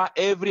cover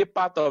every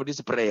part of this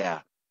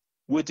prayer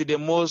with the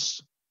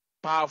most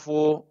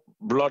powerful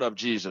blood of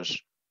Jesus.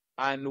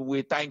 And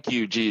we thank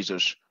you,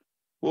 Jesus.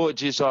 Oh,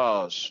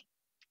 Jesus.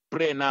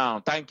 Pray now,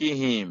 thanking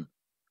him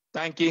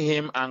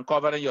and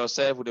covering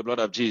yourself with the blood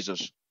of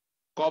Jesus.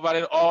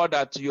 Covering all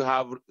that you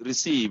have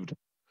received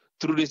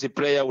through this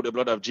prayer with the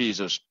blood of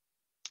Jesus.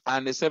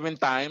 And the 7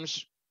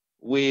 times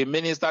we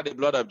minister the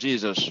blood of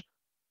Jesus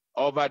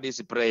over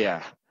this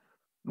prayer.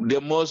 The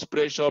most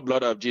precious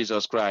blood of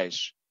Jesus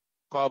Christ.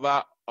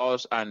 Cover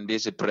us and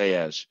these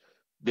prayers.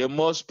 The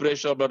most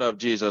precious blood of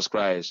Jesus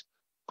Christ.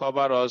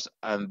 Cover us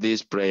and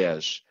these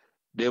prayers.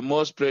 The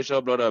most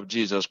precious blood of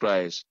Jesus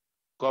Christ.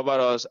 Cover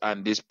us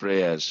and these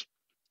prayers.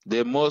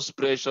 The most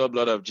precious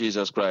blood of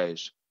Jesus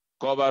Christ.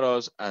 Cover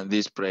us and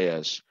these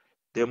prayers.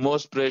 The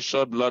most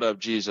precious blood of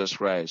Jesus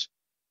Christ.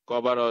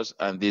 Cover us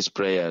and these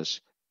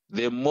prayers.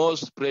 The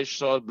most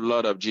precious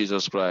blood of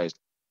Jesus Christ.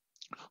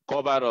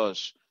 Cover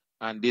us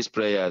and these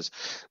prayers.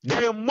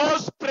 The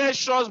most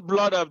precious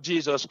blood of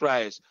Jesus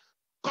Christ.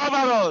 Cover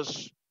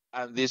us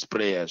and these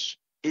prayers.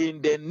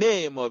 In the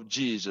name of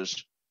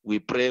Jesus, we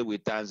pray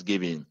with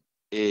thanksgiving.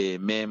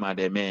 Amen and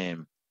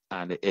amen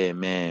and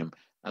amen.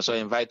 And so I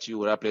invite you,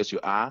 wherever place you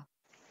are,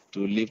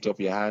 to lift up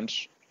your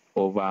hands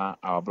over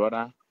our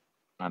brother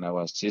and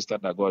our sister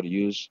that God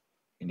used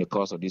in the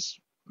course of this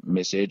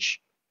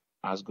message.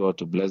 Ask God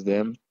to bless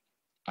them.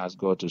 Ask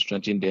God to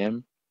strengthen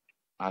them.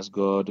 Ask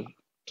God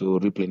to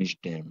replenish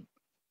them.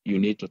 You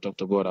need to talk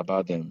to God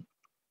about them.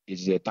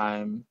 It's a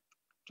time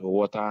to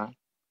water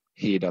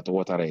he that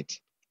watereth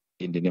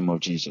in the name of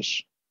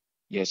Jesus.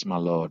 Yes, my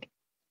Lord.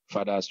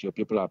 Father, as your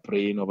people are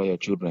praying over your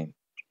children,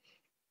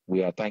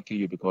 we are thanking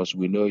you because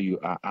we know you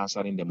are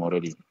answering them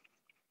already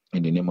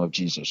in the name of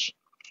Jesus.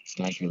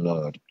 Thank you,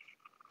 Lord.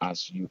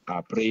 As you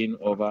are praying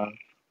over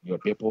your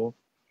people,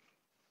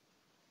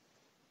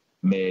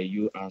 may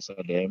you answer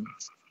them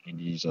in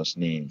Jesus'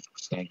 name.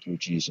 Thank you,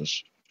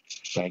 Jesus.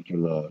 Thank you,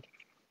 Lord.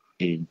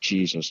 In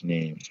Jesus'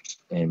 name,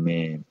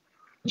 amen.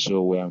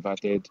 So we're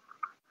invited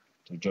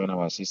to join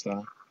our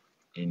sister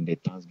in the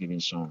Thanksgiving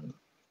song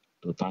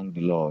to thank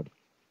the Lord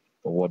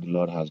for what the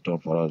Lord has done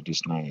for us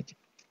this night,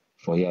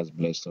 for he has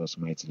blessed us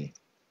mightily.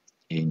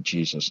 In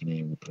Jesus'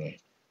 name we pray.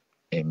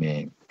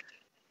 Amen.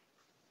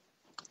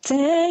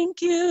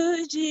 Thank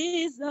you,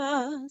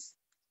 Jesus.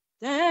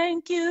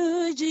 Thank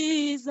you,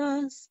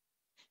 Jesus.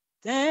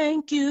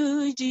 Thank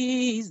you,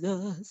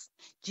 Jesus.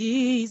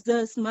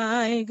 Jesus,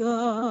 my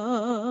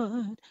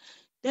God.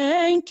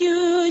 Thank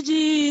you,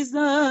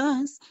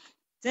 Jesus.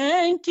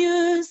 Thank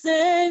you,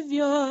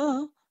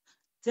 Savior.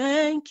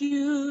 Thank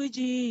you,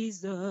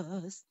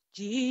 Jesus.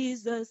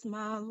 Jesus,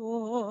 my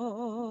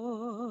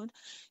Lord.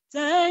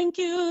 Thank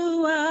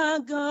you, our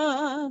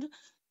God.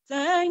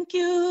 Thank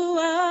you,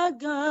 our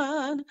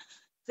God.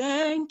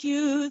 Thank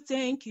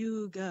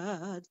you,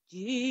 God.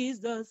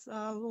 Jesus,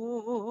 our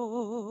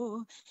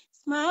Lord.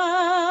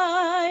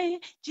 Smile,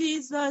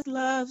 Jesus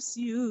loves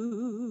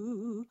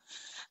you.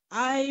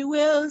 I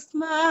will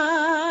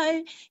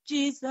smile,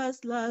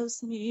 Jesus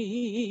loves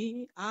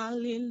me.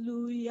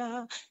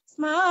 Hallelujah.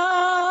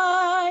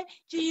 Smile,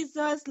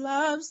 Jesus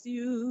loves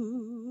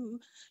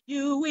you.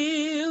 You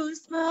will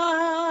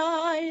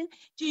smile,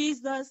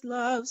 Jesus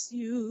loves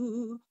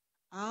you.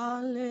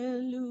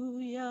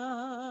 Hallelujah.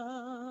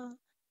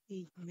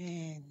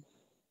 Amen.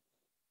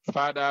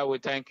 Father, we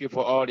thank you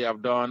for all you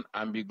have done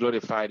and be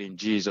glorified in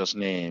Jesus'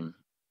 name.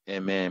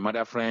 Amen.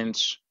 Mother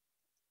friends,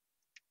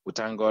 we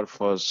thank God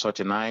for such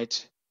a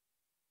night.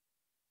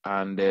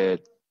 And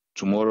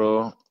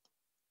tomorrow,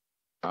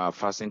 our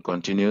fasting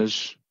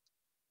continues.